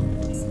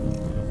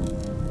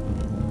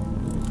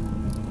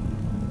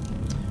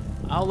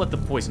 I'll let the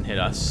poison hit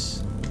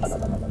us.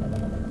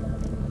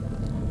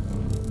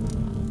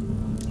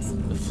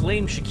 The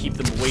flame should keep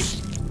them away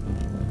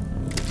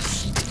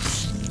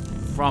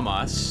from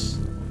us.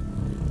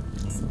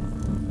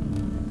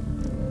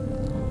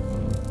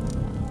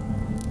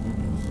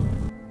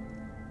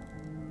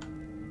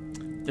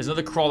 There's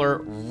another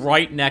crawler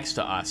right next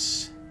to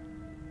us.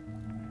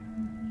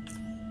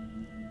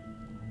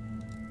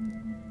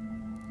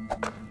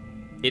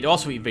 It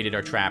also evaded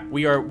our trap.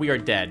 We are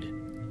dead.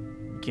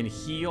 We can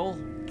heal.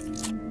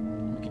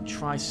 We can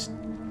try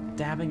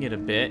stabbing it a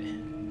bit.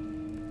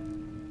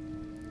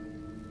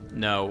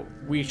 No,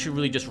 we should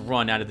really just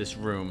run out of this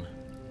room.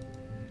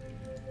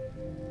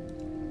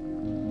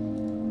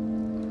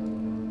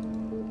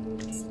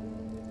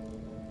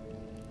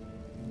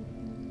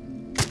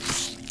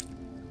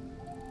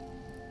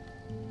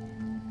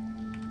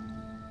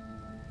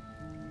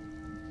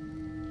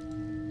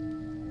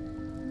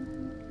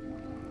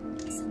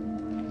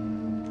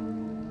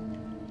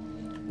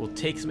 We'll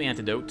take some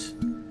antidote.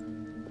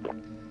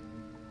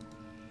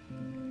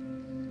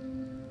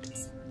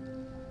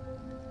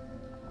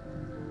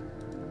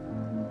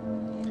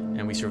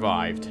 And we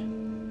survived.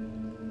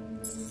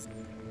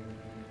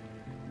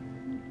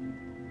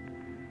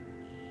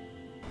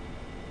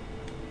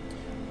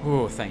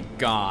 Oh, thank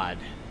God.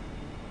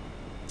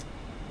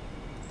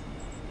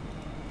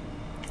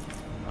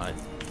 I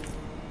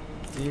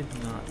did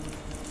not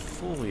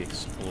fully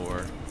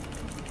explore.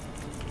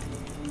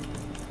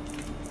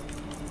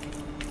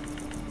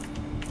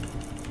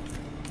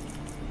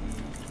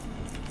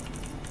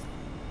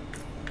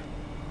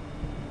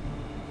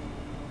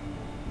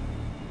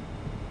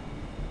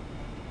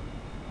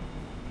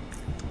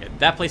 Yeah,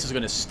 that place is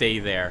going to stay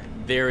there.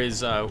 There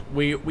is,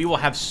 we will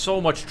have so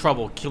much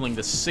trouble killing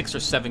the 6 or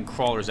 7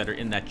 crawlers that are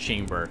in that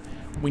chamber.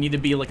 We need to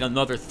be like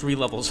another 3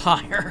 levels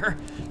higher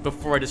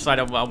before I decide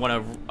I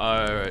want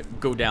to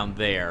go down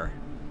there.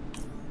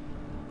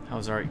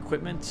 How's our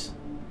equipment?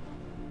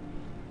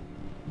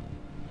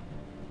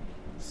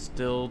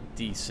 Still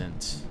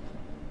decent.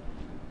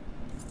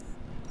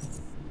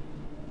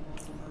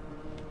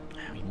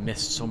 We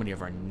missed so many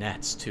of our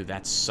nets too.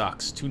 That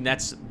sucks. 2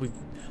 nets. The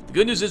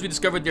good news is we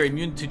discovered they're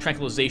immune to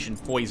tranquilization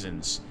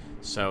poisons,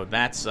 so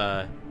that's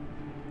no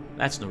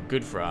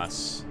good for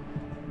us.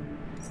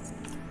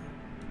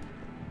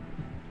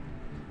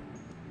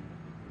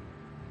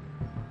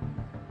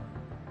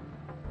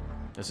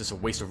 That's just a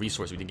waste of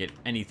resource. We didn't get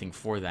anything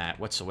for that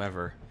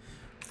whatsoever.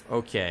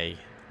 Okay,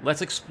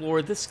 let's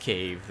explore this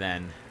cave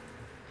then.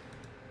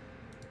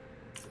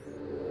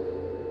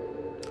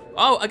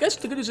 Oh, I guess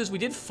the good news is we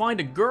did find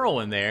a girl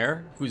in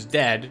there who's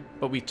dead,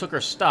 but we took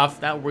her stuff.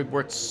 That would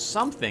worth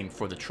something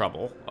for the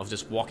trouble of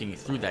just walking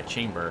through that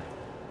chamber.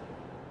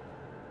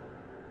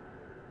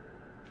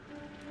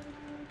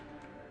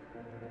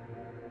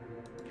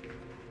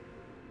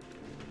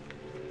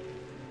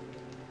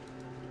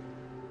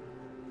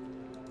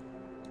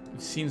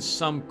 We've seen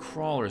some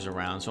crawlers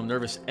around, so I'm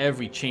nervous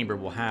every chamber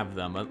will have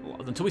them.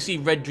 Until we see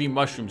red dream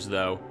mushrooms,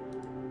 though,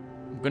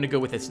 I'm going to go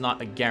with it's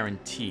not a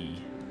guarantee.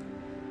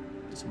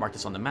 Let's mark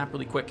this on the map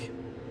really quick.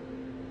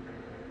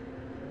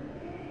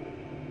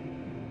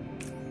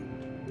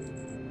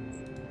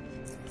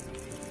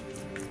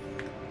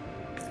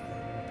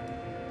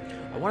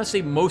 I want to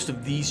say most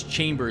of these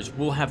chambers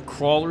will have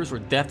crawlers or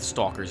death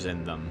stalkers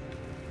in them.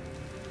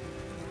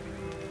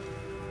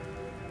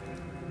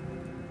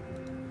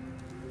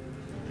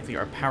 I think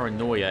our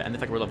paranoia and the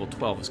fact we're level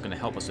 12 is going to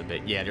help us a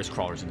bit. Yeah, there's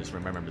crawlers in this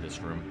room. I remember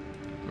this room.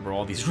 Remember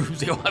all these rooms,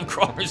 they all have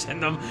crawlers in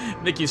them.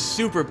 Make you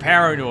super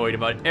paranoid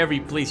about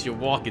every place you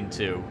walk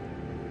into.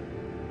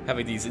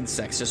 Having these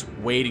insects just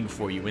waiting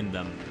for you in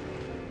them.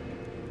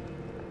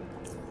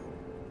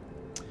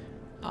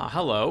 Ah,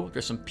 hello.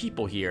 There's some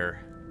people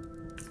here.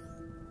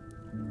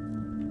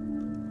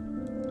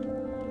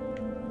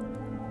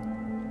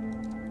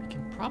 We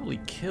can probably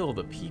kill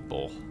the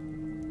people.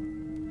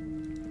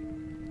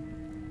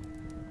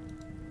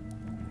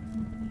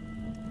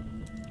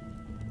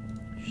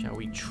 Shall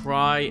we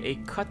try a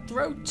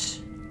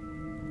cutthroat?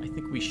 I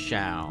think we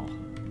shall.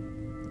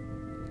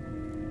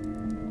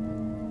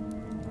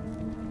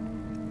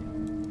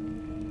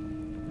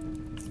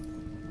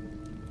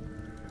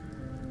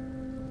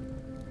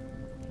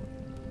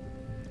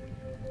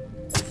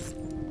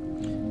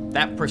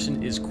 That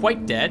person is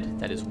quite dead.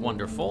 That is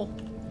wonderful.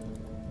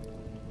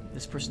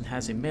 This person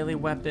has a melee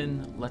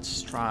weapon.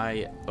 Let's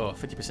try... Oh,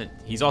 50%.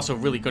 He's also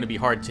really going to be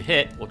hard to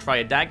hit. We'll try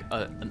a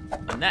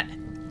net.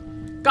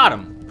 Got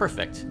him.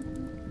 Perfect.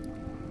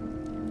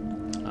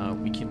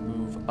 We can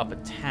move up a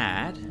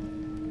tad.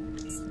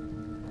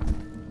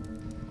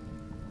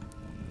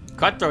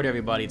 Cutthroat,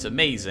 everybody. It's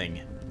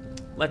amazing.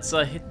 Let's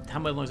hit... How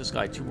long is this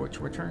guy? Two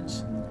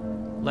returns?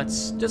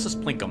 Let's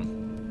plink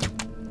him.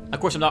 Of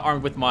course, I'm not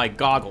armed with my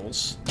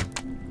goggles.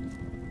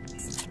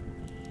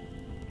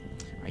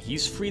 Alright,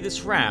 he's free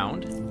this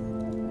round.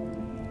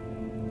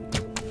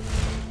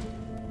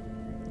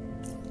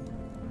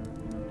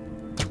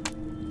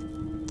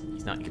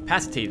 He's not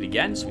incapacitated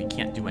again, so he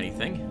can't do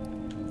anything.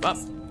 Move up.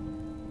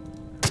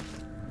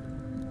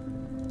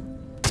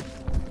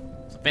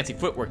 Some fancy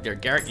footwork there,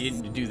 Garrett. You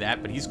didn't do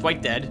that, but he's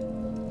quite dead.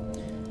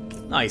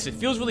 Nice. It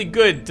feels really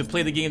good to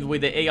play the game the way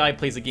the AI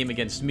plays the game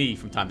against me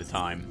from time to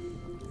time.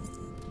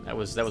 That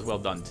was well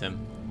done, Tim.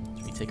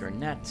 Should we take our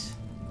net?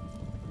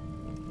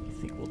 I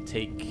think we'll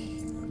take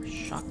our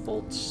shock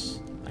bolts.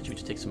 Actually, we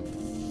should take some...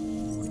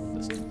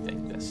 Let's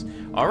take this.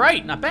 All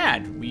right, not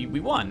bad. We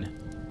won.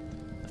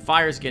 The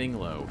fire's getting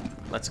low.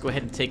 Let's go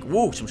ahead and take,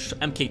 woo, some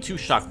MK2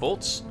 shock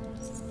bolts.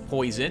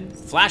 Poison.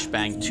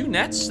 Flashbang. 2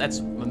 nets. That's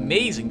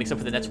amazing, mixed up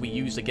with the nets we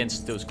used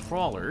against those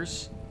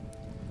crawlers.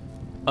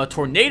 A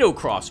tornado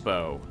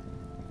crossbow.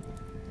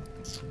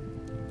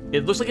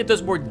 It looks like it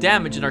does more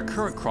damage than our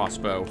current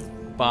crossbow.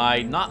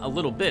 By not a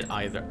little bit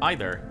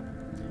either.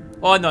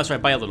 Oh, no, that's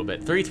right, by a little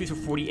bit. 33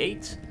 through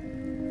 48.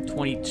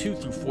 22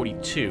 through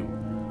 42.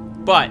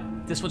 But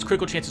this one's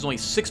critical chance is only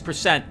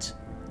 6%.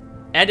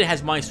 And it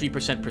has minus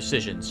 3%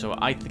 precision, so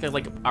I think I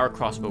like our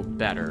crossbow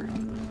better.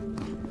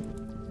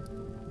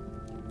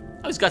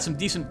 Oh, he's got some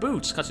decent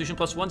boots. Constitution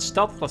 +1,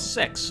 stealth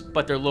 +6,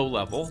 but they're low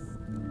level.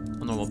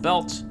 A normal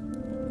belt.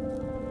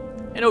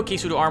 An okay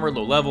suit of armor,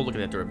 low level. Look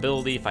at that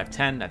durability,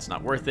 510. That's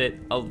not worth it.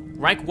 A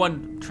rank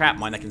 1 trap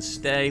mine that can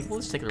stay. Well,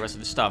 let's take the rest of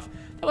his stuff.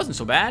 That wasn't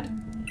so bad.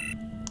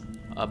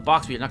 A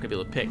box we're not going to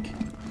be able to pick.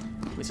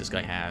 What does this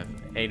guy have?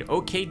 An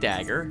okay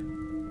dagger.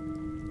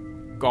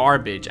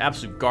 Garbage.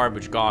 Absolute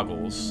garbage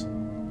goggles.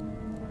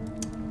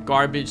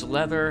 Garbage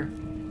leather.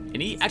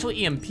 An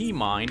actually EMP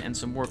mine and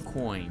some more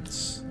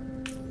coins.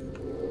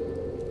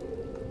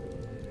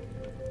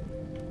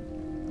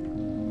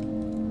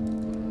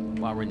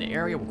 While we're in the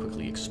area, we'll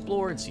quickly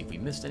explore and see if we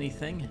missed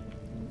anything.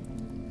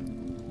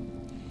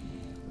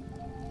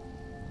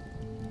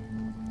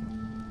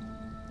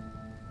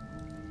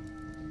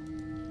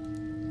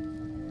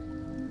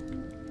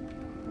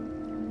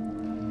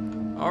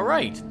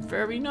 Alright,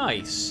 very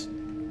nice.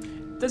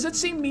 Does it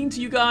seem mean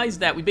to you guys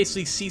that we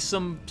basically see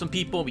some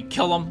people, we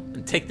kill them,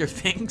 and take their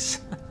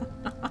things?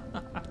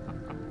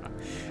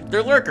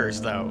 They're lurkers,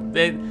 though.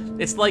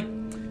 It's like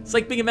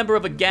being a member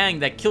of a gang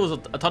that kills a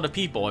ton of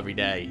people every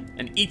day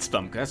and eats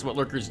them, because that's what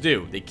lurkers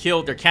do.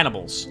 They're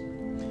cannibals.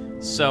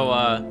 So,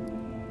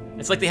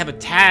 it's like they have a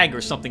tag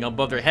or something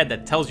above their head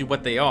that tells you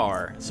what they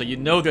are, so you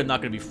know they're not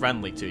going to be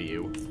friendly to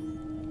you.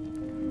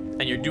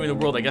 And you're doing the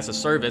world, I guess, a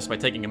service by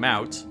taking them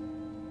out.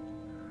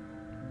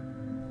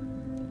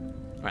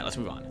 Alright, let's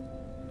move on.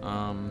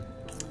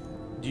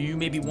 Do you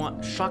maybe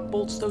want shock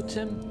bolts, though,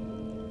 Tim?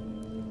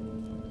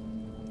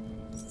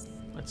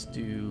 Let's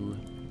do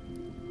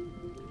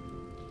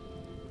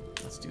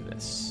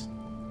this.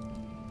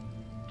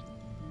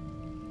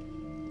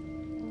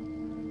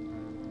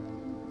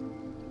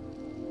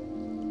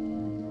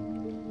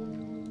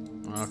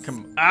 Oh,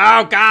 come...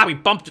 Oh, God! We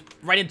bumped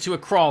right into a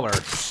crawler.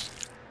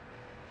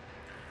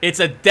 It's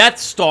a Death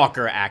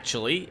Stalker,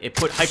 actually. It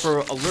put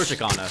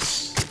hyper-allergic on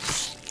us.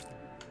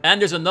 And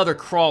there's another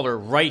crawler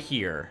right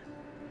here.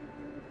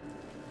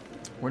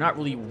 We're not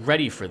really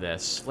ready for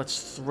this.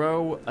 Let's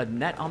throw a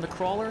net on the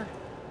crawler.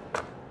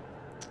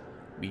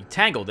 We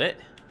tangled it.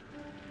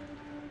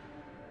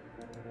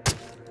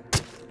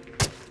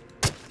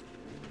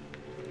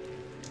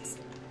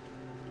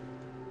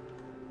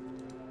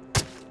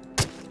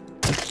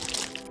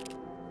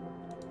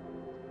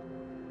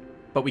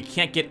 But we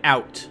can't get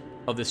out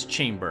of this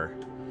chamber.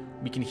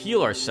 We can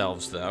heal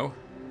ourselves, though.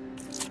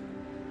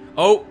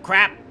 Oh,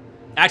 crap!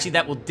 Actually,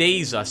 that will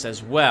daze us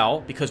as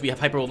well, because we have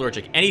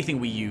hyperallergic. Anything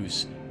we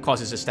use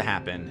causes this to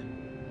happen.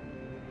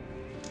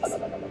 We're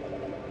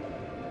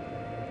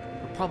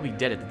probably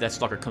dead if the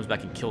Deathstalker comes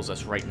back and kills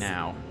us right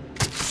now.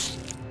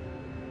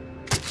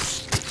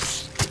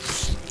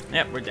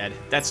 Yep, we're dead.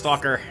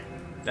 Deathstalker.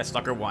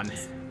 Deathstalker won.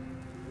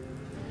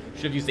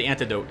 Should have used the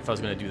antidote if I was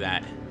going to do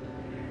that.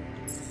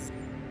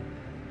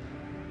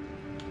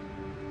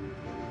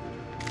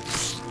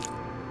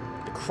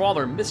 The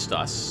crawler missed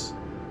us.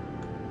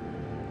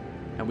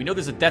 And we know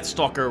there's a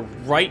Deathstalker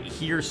right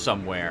here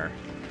somewhere.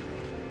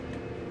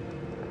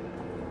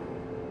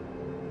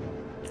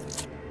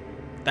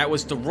 That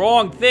was the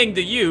wrong thing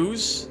to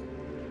use.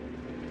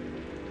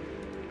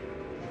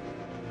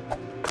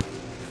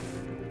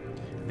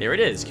 There it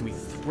is. Can we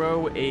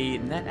throw a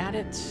net at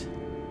it?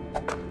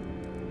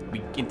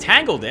 We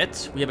entangled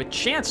it. We have a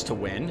chance to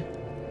win.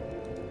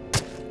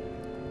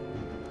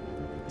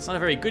 It's not a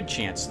very good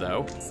chance,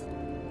 though.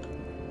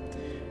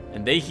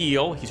 And they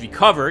heal. He's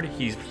recovered.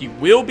 He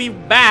will be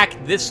back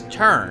this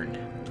turn.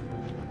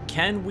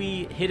 Can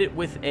we hit it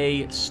with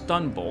a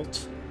stun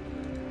bolt?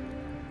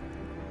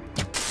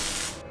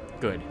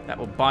 Good. That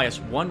will buy us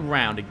 1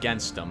 round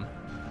against him.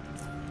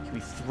 Can we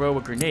throw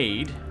a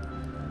grenade?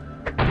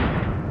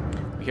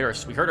 We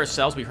hurt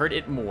ourselves. We hurt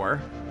it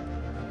more.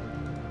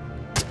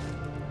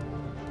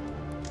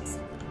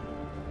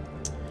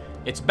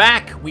 It's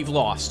back. We've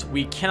lost.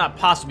 We cannot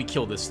possibly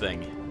kill this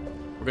thing.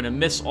 We're going to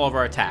miss all of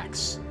our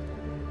attacks.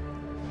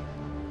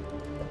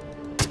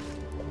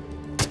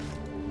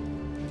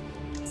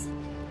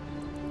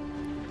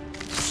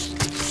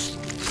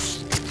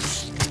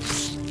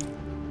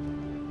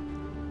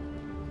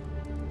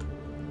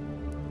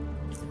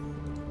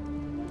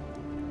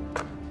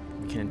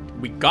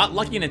 We got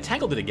lucky and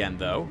entangled it again,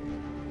 though.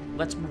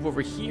 Let's move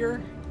over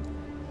here.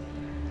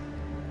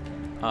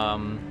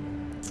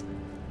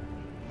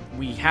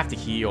 We have to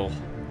heal.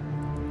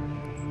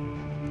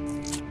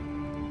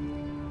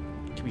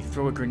 Can we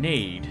throw a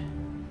grenade?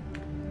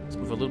 Let's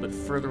move a little bit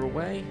further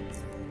away.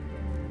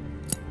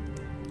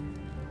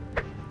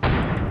 The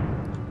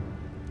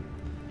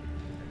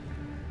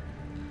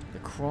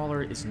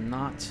crawler is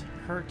not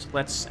hurt.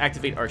 Let's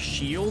activate our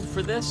shield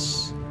for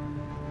this.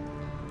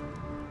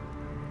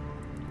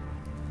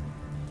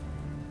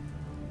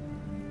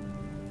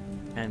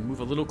 And move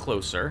a little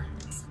closer.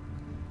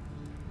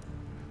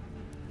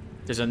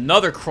 There's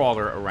another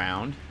crawler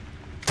around.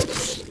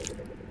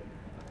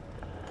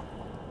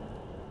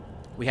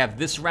 We have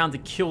this round to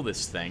kill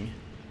this thing.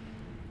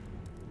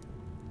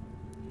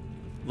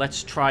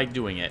 Let's try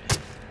doing it.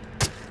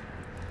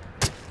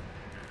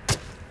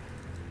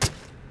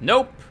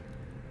 Nope.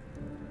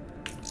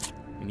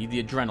 We need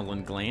the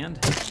adrenaline gland.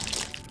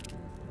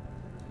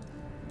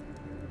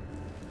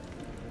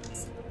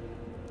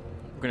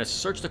 We're gonna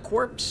search the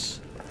corpse.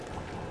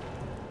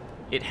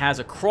 It has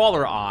a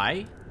crawler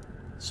eye,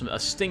 a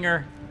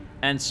stinger,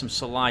 and some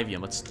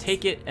salivium. Let's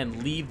take it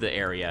and leave the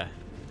area.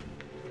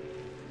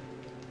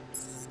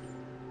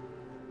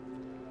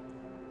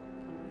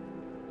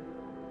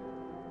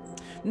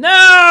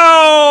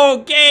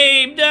 No!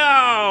 Game,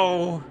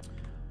 no!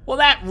 Well,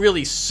 that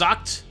really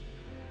sucked.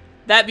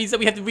 That means that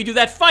we have to redo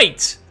that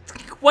fight.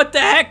 What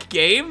the heck,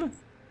 game?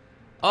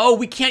 Oh,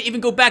 we can't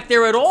even go back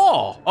there at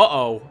all.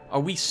 Uh-oh. Are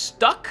we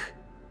stuck?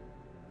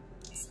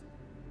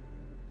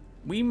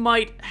 We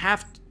might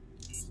have to...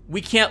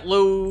 We can't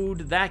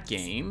load that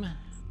game.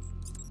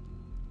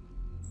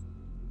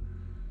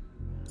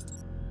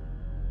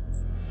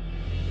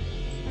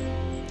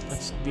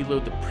 Let's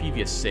reload the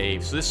previous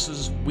save. So this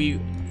is...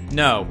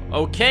 No.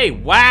 Okay,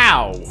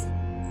 wow.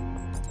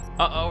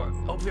 Uh-oh.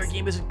 Hopefully our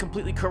game isn't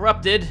completely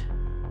corrupted.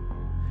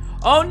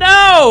 Oh,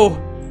 no!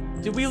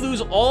 Did we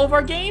lose all of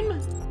our game?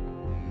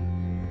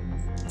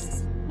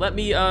 Let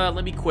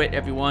me quit,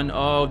 everyone.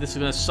 Oh, this is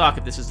gonna suck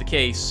if this is the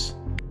case.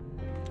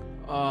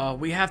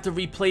 We have to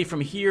replay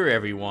from here,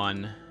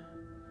 everyone.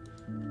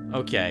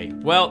 Okay.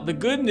 Well, the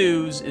good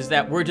news is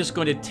that we're just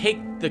going to take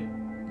the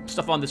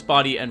stuff on this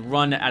body and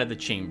run out of the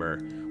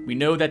chamber. We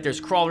know that there's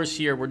crawlers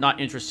here. We're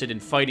not interested in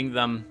fighting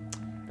them.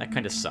 That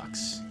kind of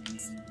sucks.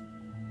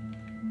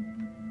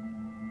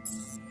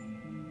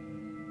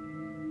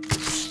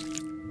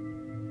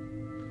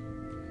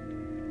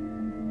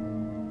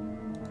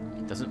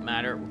 Doesn't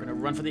matter. We're gonna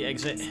run for the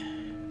exit.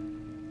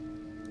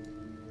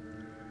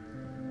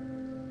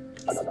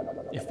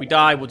 If we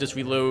die, we'll just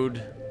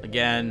reload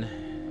again.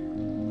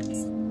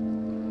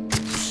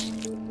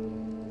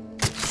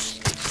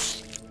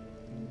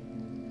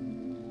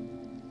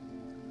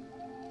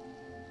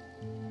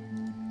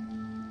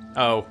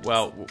 Oh,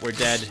 well, we're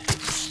dead.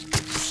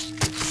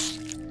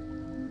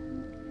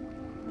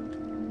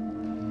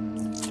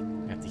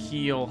 We have to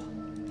heal.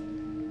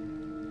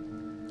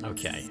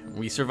 Okay,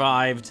 we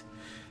survived.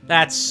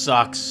 That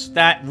sucks.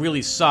 That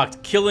really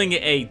sucked. Killing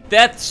a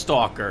Death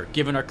Stalker,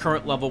 given our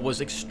current level,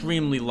 was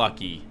extremely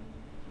lucky.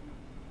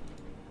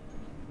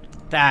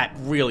 That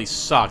really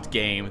sucked,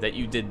 game, that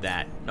you did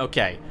that.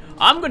 Okay,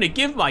 I'm gonna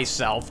give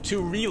myself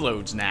 2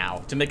 reloads now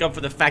to make up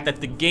for the fact that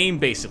the game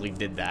basically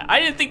did that. I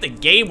didn't think the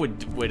game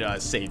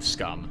would save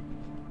scum.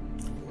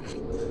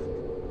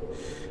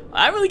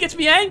 That really gets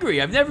me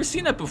angry. I've never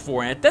seen that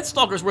before, and Death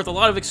Stalker's worth a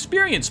lot of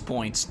experience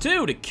points,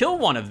 too, to kill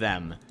one of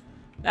them.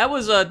 That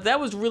was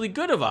really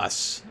good of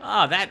us.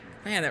 Ah,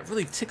 man, that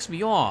really ticks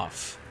me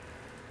off.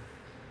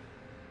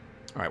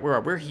 All right,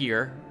 we're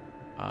here.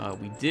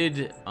 We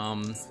did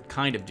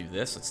kind of do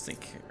this. Let's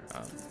think.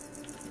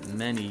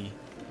 Many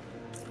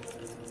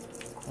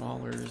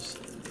crawlers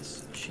in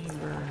this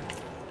chamber.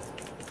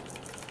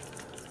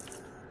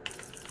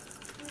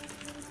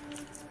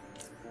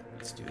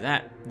 Let's do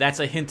that. That's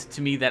a hint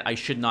to me that I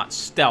should not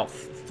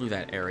stealth through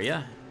that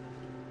area.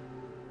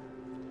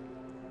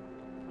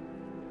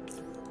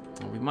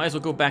 We might as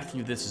well go back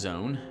through this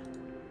zone.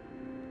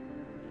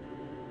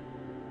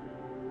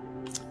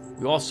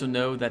 We also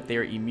know that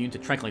they're immune to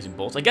tranquilizing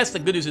bolts. I guess the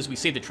good news is we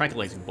saved the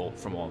tranquilizing bolt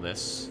from all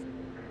this.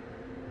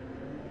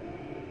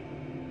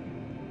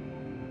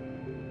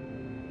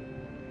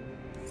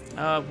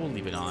 We'll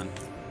leave it on.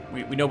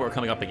 We know what we're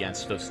coming up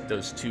against,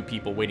 those 2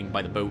 people waiting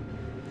by the boat.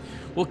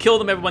 We'll kill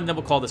them, everyone, then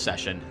we'll call the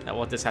session. That's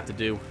what this have to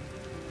do.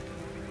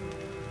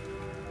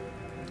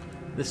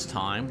 This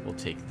time, we'll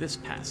take this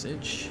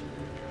passage.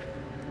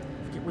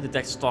 Forget where the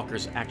Death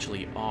Stalkers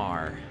actually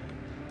are.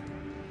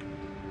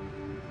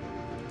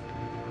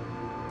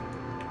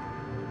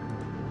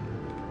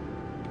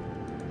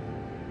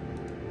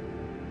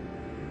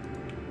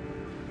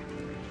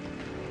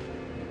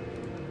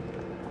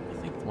 I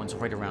think one's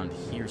right around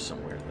here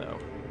somewhere, though.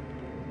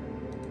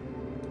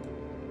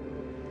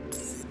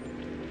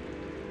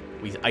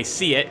 I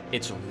see it.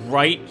 It's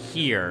right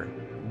here,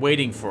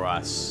 waiting for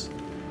us.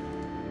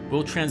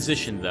 We'll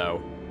transition,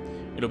 though.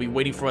 It'll be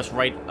waiting for us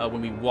right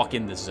when we walk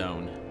in this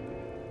zone.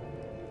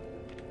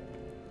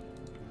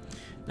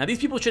 Now, these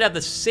people should have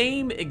the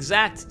same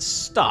exact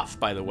stuff,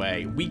 by the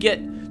way. We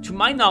get, to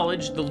my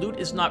knowledge, the loot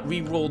is not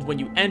re-rolled when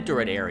you enter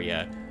an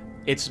area.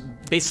 It's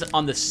based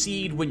on the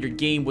seed when your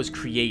game was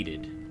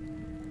created.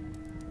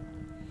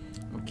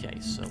 Okay,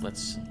 so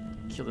let's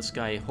kill this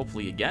guy,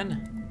 hopefully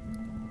again.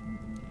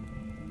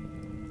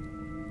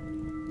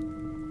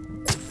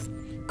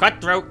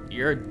 Cutthroat,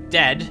 you're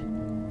dead.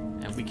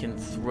 And we can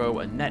throw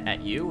a net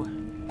at you.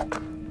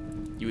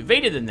 You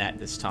evaded the net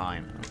this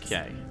time.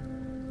 Okay.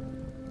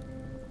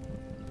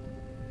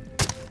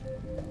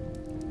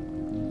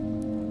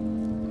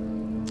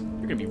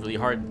 You're gonna be really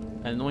hard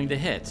and annoying to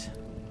hit.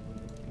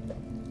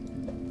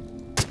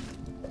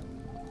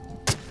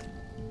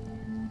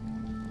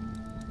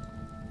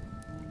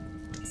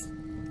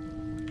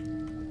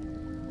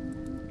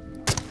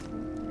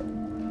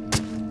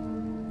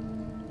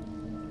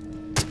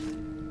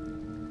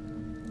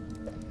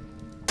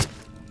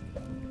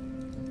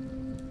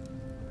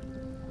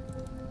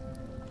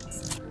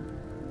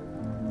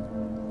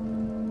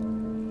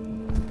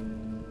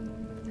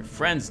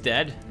 Friend's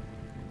dead.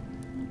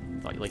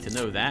 like to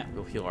know that.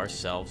 We'll heal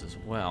ourselves as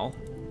well.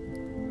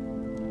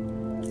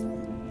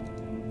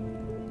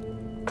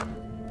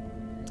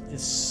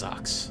 This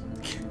sucks.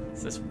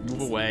 Let's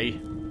move away.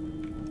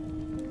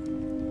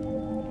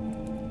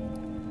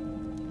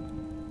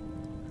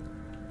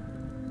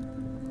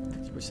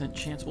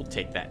 Chance, we'll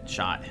take that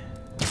shot.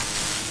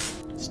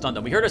 Stunned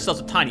him. We hurt ourselves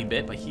a tiny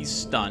bit, but he's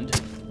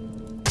stunned.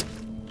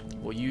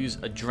 We'll use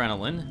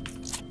adrenaline.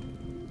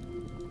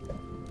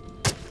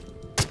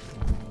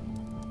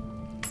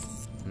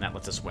 And that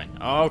lets us win.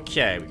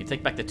 Okay, we can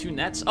take back the 2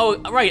 nets. Oh,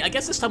 right, I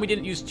guess this time we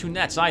didn't use 2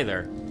 nets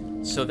either.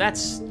 So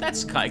that's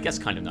I guess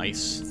kind of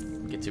nice.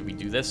 We get to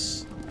redo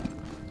this.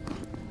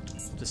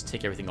 Just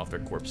take everything off their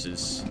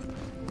corpses.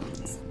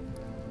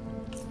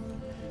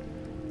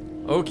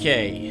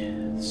 Okay,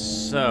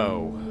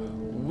 so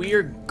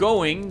we're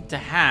going to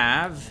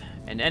have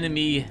an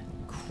enemy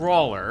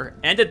crawler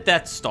and a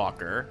Death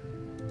Stalker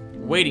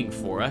waiting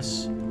for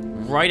us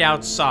right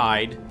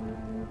outside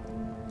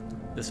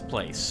this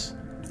place.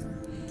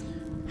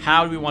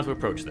 How do we want to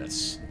approach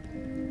this?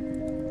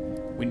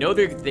 We know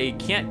they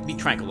can't be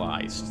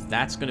tranquilized.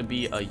 That's going to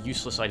be a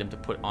useless item to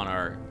put on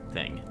our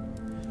thing.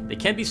 They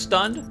can be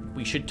stunned.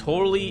 We should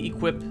totally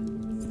equip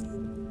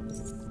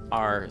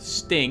our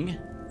sting.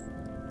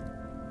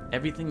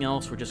 Everything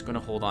else we're just going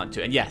to hold on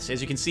to. And yes,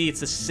 as you can see, it's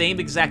the same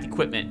exact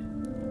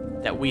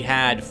equipment that we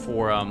had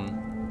for,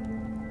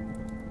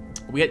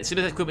 we had the same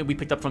exact equipment we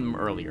picked up from them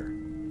earlier.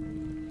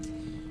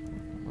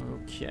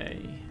 Okay.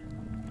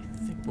 I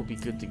think we'll be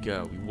good to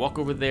go. We walk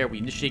over there, we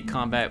initiate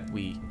combat,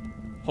 we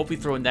hopefully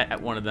throw a net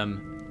at one of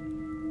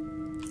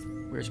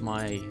them. Where's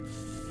my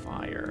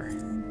fire?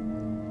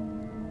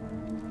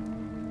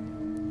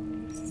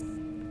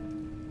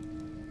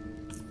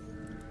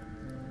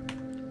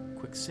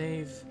 Quick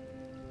save.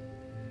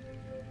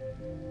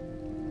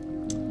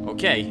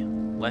 Okay,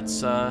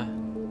 let's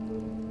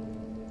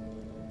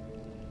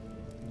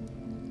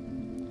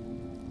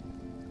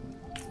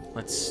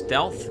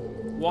stealth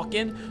walk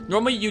in.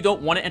 Normally you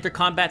don't want to enter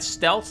combat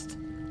stealthed,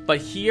 but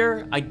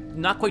here I'm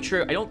not quite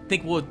sure. I don't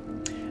think we'll.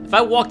 If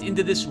I walked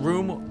into this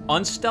room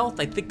unstealthed,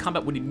 I think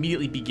combat would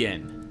immediately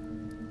begin.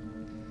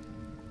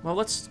 Well,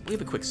 we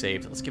have a quick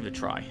save. Let's give it a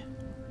try.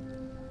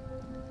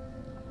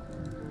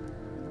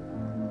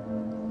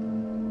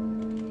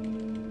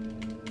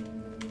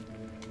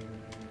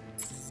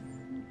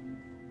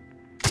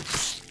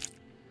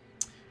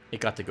 It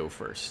got to go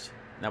first.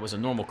 That was a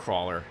normal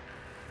crawler.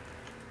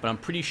 But I'm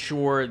pretty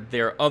sure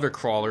their other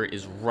crawler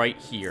is right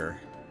here.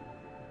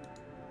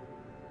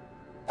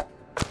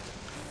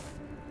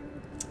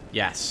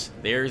 Yes,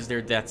 there's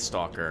their Death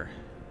Stalker.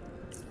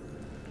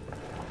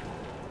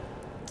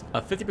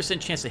 A 50%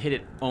 chance to hit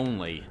it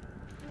only.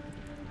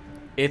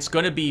 It's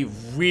going to be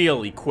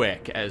really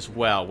quick as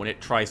well when it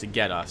tries to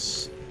get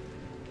us.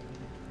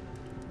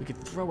 We could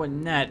throw a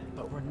net,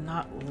 but we're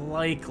not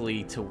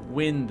likely to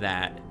win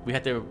that. We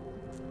have to...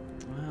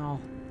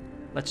 Well,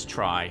 let's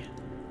try.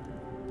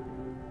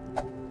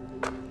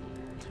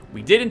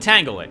 We did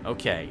entangle it.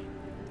 Okay.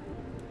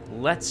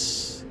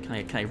 Let's...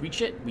 Can I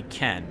reach it? We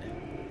can.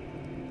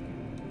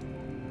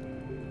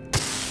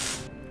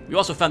 We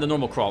also found the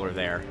normal crawler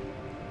there.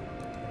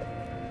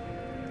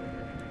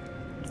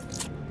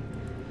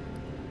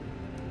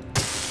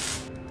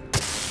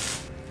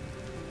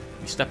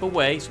 We step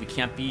away so we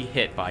can't be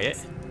hit by it.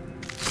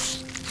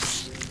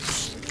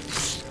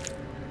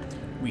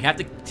 We have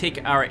to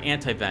take our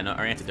anti-venom,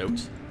 our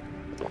antidote.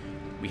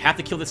 We have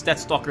to kill this Death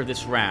Stalker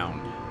this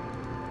round.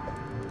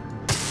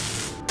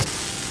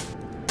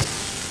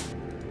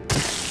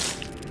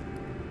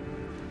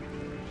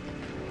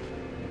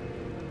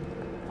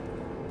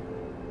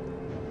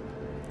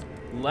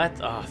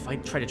 If I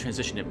try to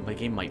transition it, my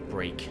game might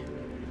break.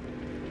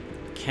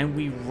 Can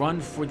we run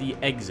for the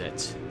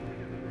exit?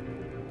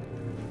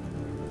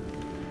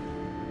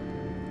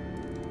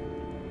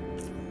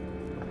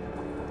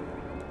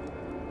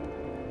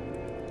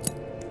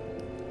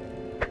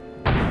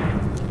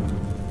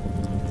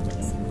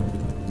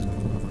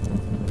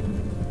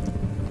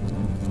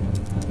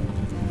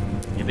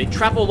 Yeah, they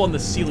travel on the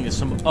ceiling to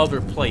some other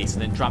place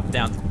and then drop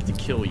down to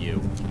kill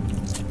you.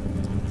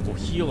 We'll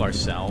heal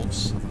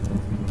ourselves.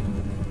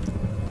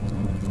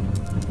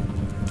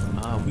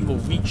 We will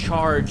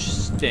recharge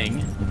Sting.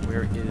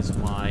 Where is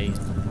my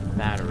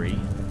battery?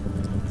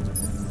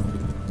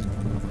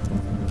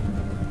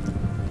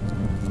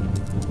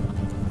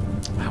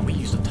 Wow, we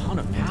used a ton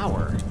of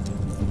power.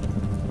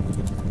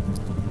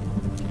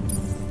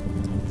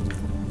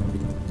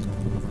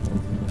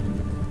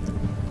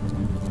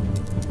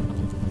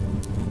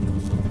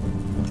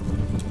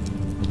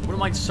 What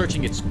am I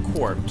searching its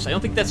corpse? I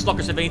don't think that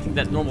stalkers have anything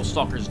that normal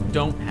stalkers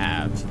don't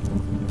have.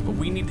 But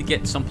we need to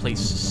get someplace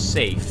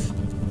safe.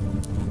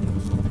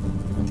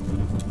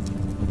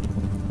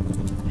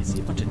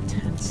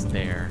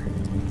 There.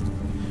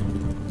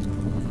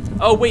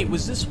 Oh wait,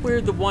 was this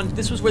where the one?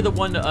 This was where the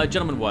one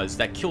gentleman was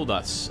that killed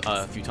us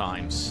a few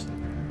times.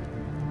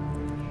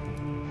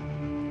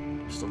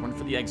 Still running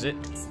for the exit.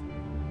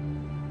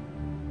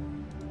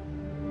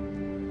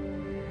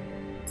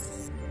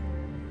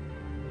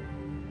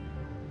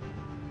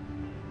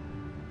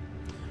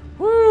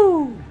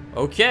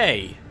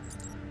 Okay.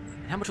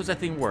 How much was that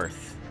thing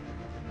worth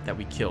that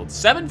we killed?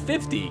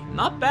 750.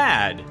 Not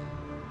bad.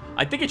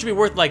 I think it should be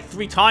worth like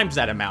 3 times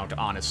that amount,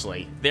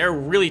 honestly. They're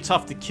really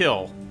tough to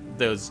kill,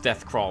 those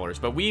death crawlers.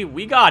 But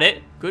we got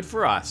it. Good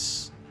for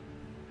us.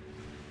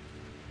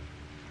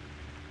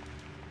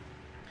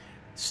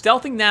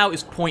 Stealthing now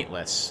is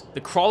pointless.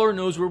 The crawler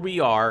knows where we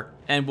are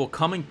and will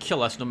come and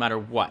kill us no matter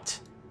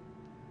what.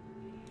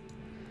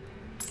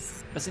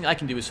 Best thing I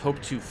can do is hope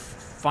to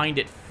find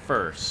it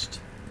first.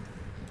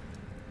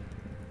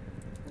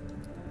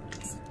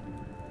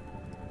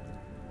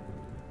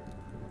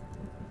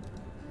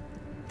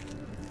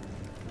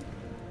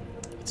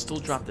 It still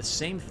drop the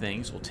same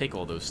things. We'll take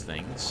all those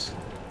things.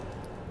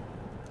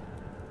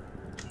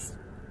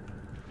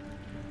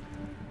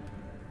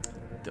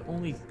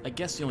 I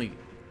guess the only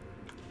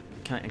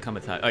kind of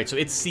incumbent. Alright, so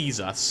it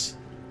sees us.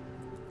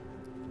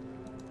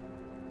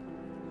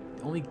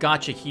 The only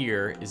gotcha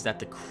here is that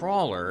the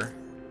crawler.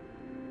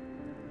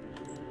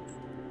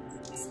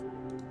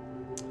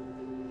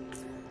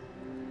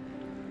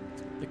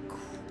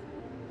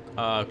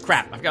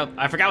 Crap. I forgot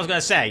what I was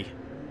gonna say.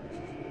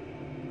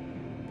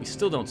 We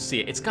still don't see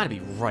it. It's gotta be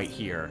right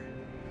here.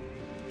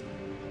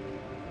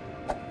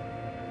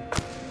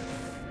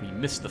 We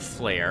missed the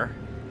flare.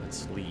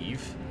 Let's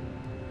leave.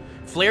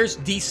 Flares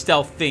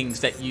de-stealth things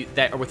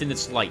that are within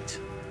its light.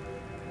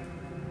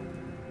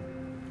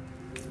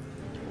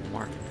 We'll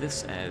mark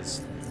this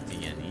as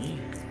DNE.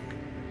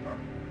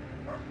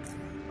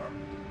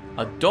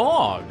 A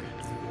dog?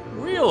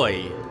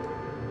 Really?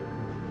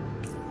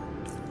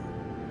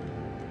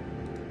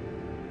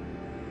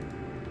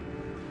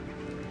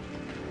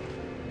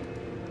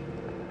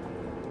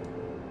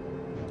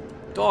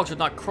 Dogs are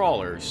not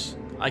crawlers.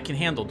 I can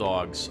handle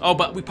dogs. Oh,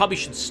 but we probably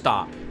should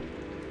stop.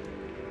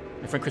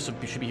 My friend Chris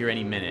should be here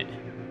any minute.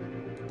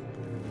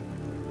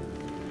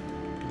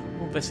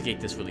 We'll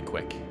investigate this really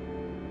quick.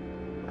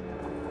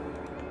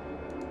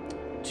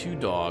 2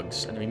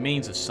 dogs and the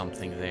remains of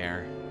something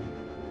there.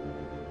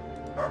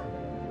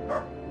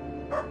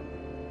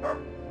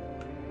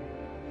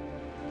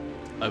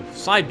 A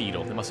side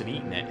beetle. They must have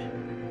eaten it.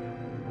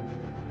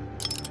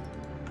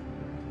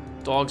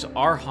 Dogs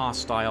are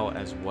hostile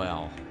as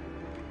well.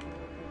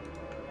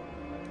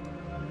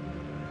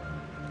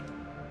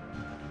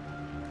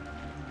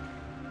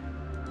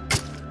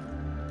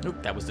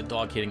 Nope, that was the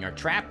dog hitting our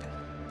trap.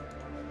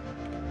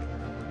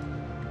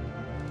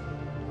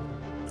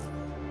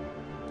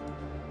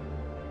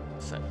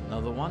 Set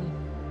another one.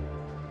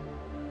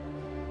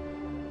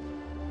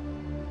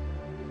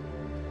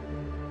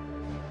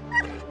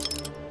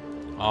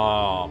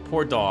 Oh,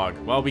 poor dog.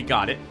 Well, we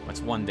got it.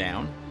 That's 1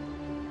 down.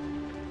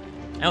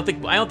 I don't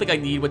think I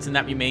need what's in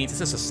that remains. It's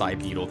just a side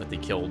beetle that they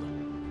killed.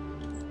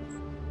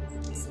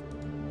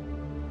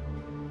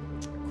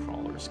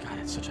 Crawlers. God,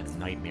 it's such a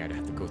nightmare to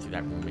have to go through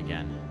that room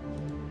again.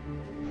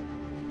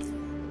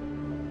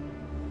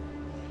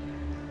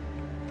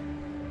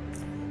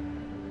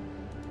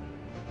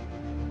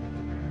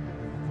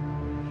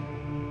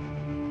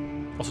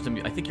 Also,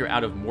 Tim, I think you're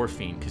out of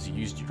morphine because you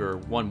used your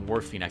 1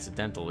 morphine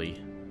accidentally.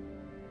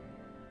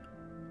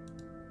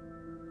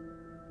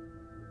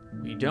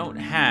 We don't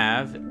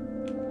have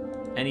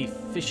any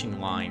fishing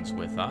lines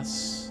with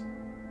us.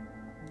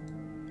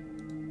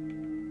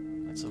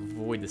 Let's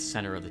avoid the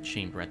center of the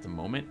chamber at the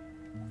moment.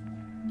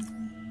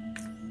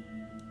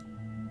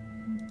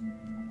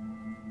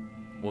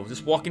 We'll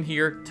just walk in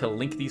here to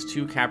link these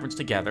 2 caverns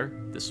together.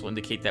 This will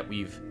indicate that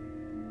we've...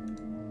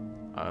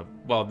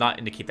 well, not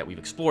indicate that we've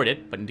explored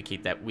it, but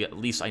indicate that at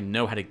least I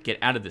know how to get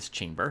out of this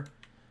chamber.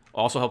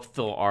 Also help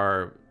fill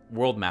our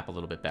world map a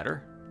little bit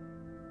better.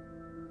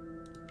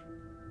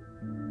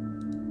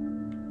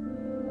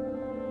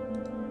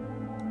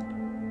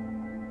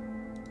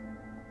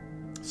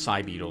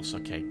 Psy beetles.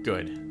 Okay,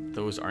 good.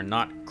 Those are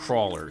not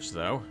crawlers,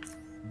 though.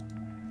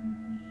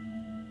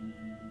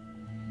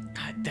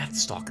 God,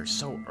 Deathstalker's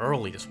so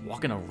early, just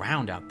walking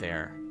around out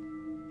there.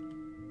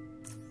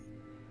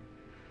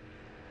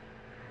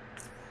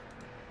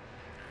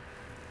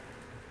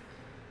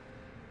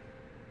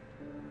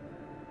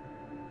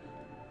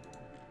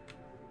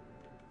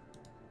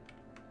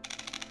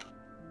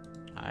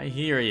 I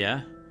hear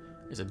ya.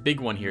 There's a big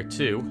one here,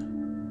 too.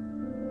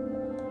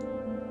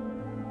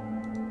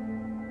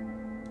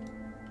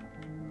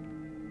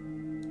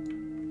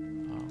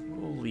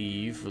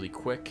 Really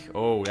quick.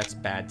 Oh, that's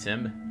bad,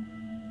 Tim.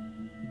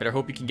 Better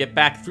hope you can get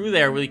back through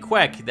there really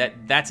quick.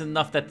 That's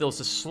enough that they'll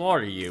just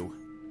slaughter you.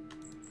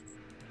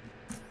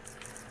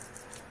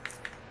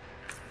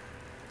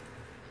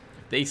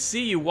 If they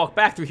see you walk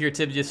back through here,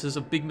 Tim, this is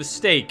a big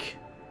mistake.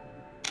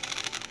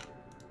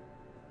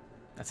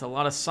 That's a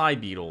lot of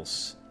side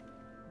beetles.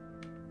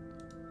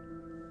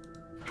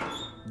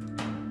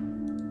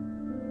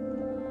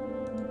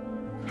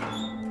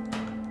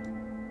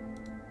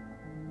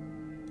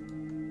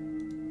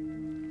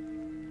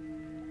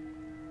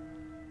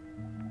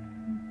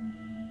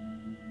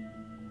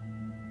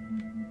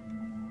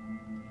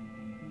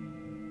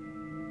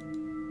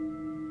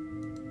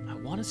 I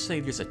want to say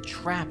there's a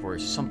trap or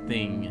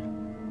something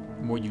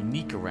more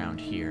unique around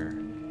here.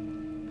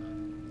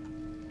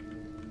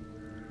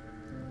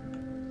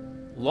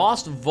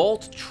 Lost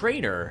Vault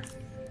Trader.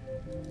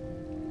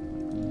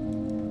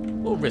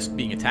 We'll risk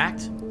being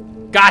attacked.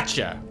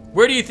 Gotcha!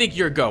 Where do you think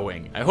you're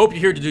going? I hope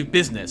you're here to do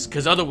business,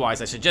 because otherwise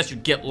I suggest you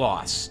get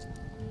lost.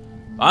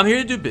 I'm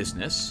here to do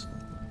business.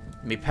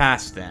 Let me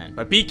pass then,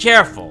 but be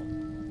careful.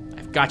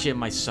 I've got you in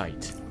my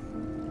sight.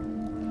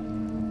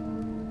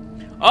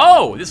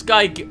 Oh, this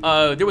guy,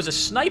 there was a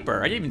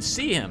sniper. I didn't even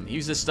see him. He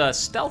was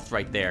just stealth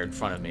right there in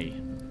front of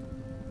me.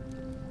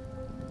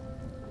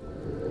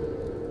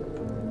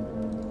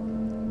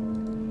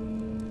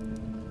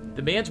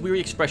 The man's weary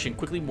expression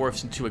quickly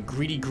morphs into a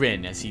greedy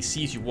grin as he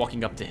sees you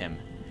walking up to him.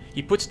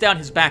 He puts down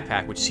his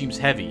backpack, which seems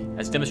heavy,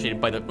 as demonstrated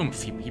by the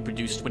oomph he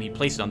produced when he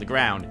placed it on the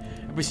ground,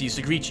 and proceeds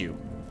to greet you.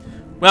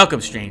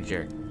 Welcome,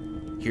 stranger.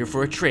 Here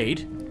for a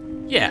trade?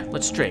 Yeah,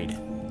 let's trade.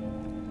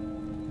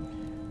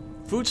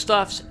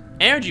 Foodstuffs,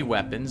 energy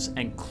weapons,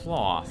 and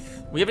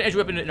cloth. We have an energy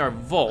weapon in our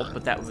vault,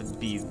 but that would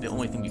be the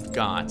only thing we've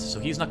got,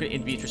 so he's not going to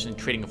be interested in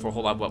trading for a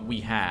whole lot of what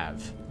we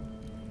have.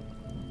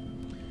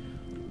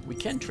 We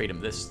can trade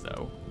him this,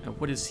 though. And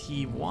what does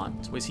he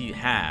want? What does he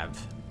have?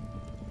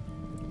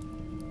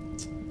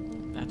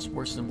 That's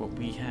worse than what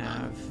we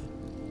have.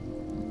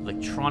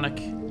 Electronic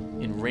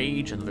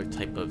Enrage, another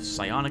type of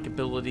psionic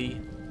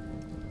ability.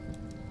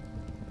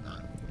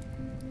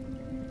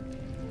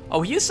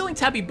 Oh, he is selling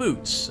tabby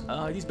boots.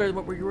 Are these better than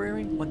what we're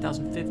wearing?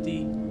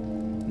 1,050?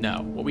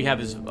 No, what we have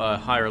is a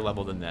higher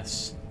level than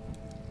this.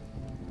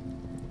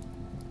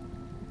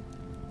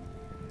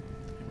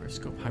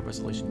 Scope, high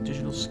resolution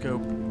digital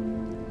scope.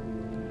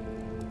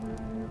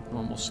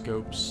 Normal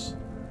scopes.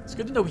 It's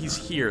good to know he's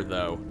here,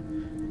 though.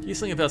 He's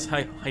selling about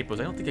hypos.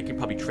 I don't think I can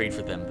probably trade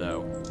for them, though.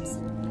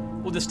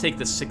 We'll just take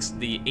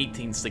the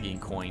 18 Stygian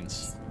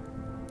coins.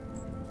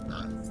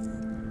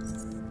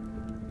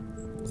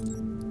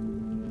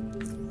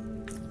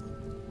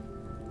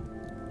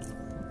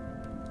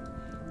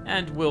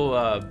 And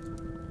we'll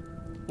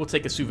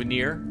take a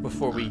souvenir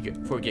before we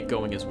get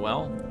going as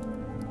well.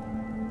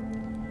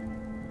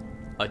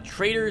 A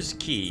trader's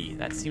key.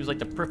 That seems like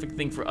the perfect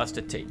thing for us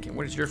to take. And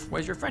what does your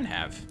friend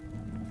have?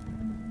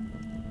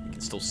 You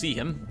can still see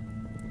him.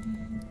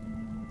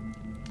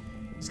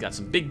 He's got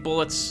some big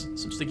bullets,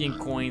 some Stygian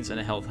coins, and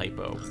a health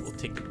hypo. We'll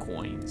take the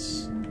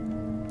coins.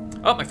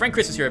 Oh, my friend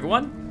Chris is here,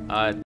 everyone.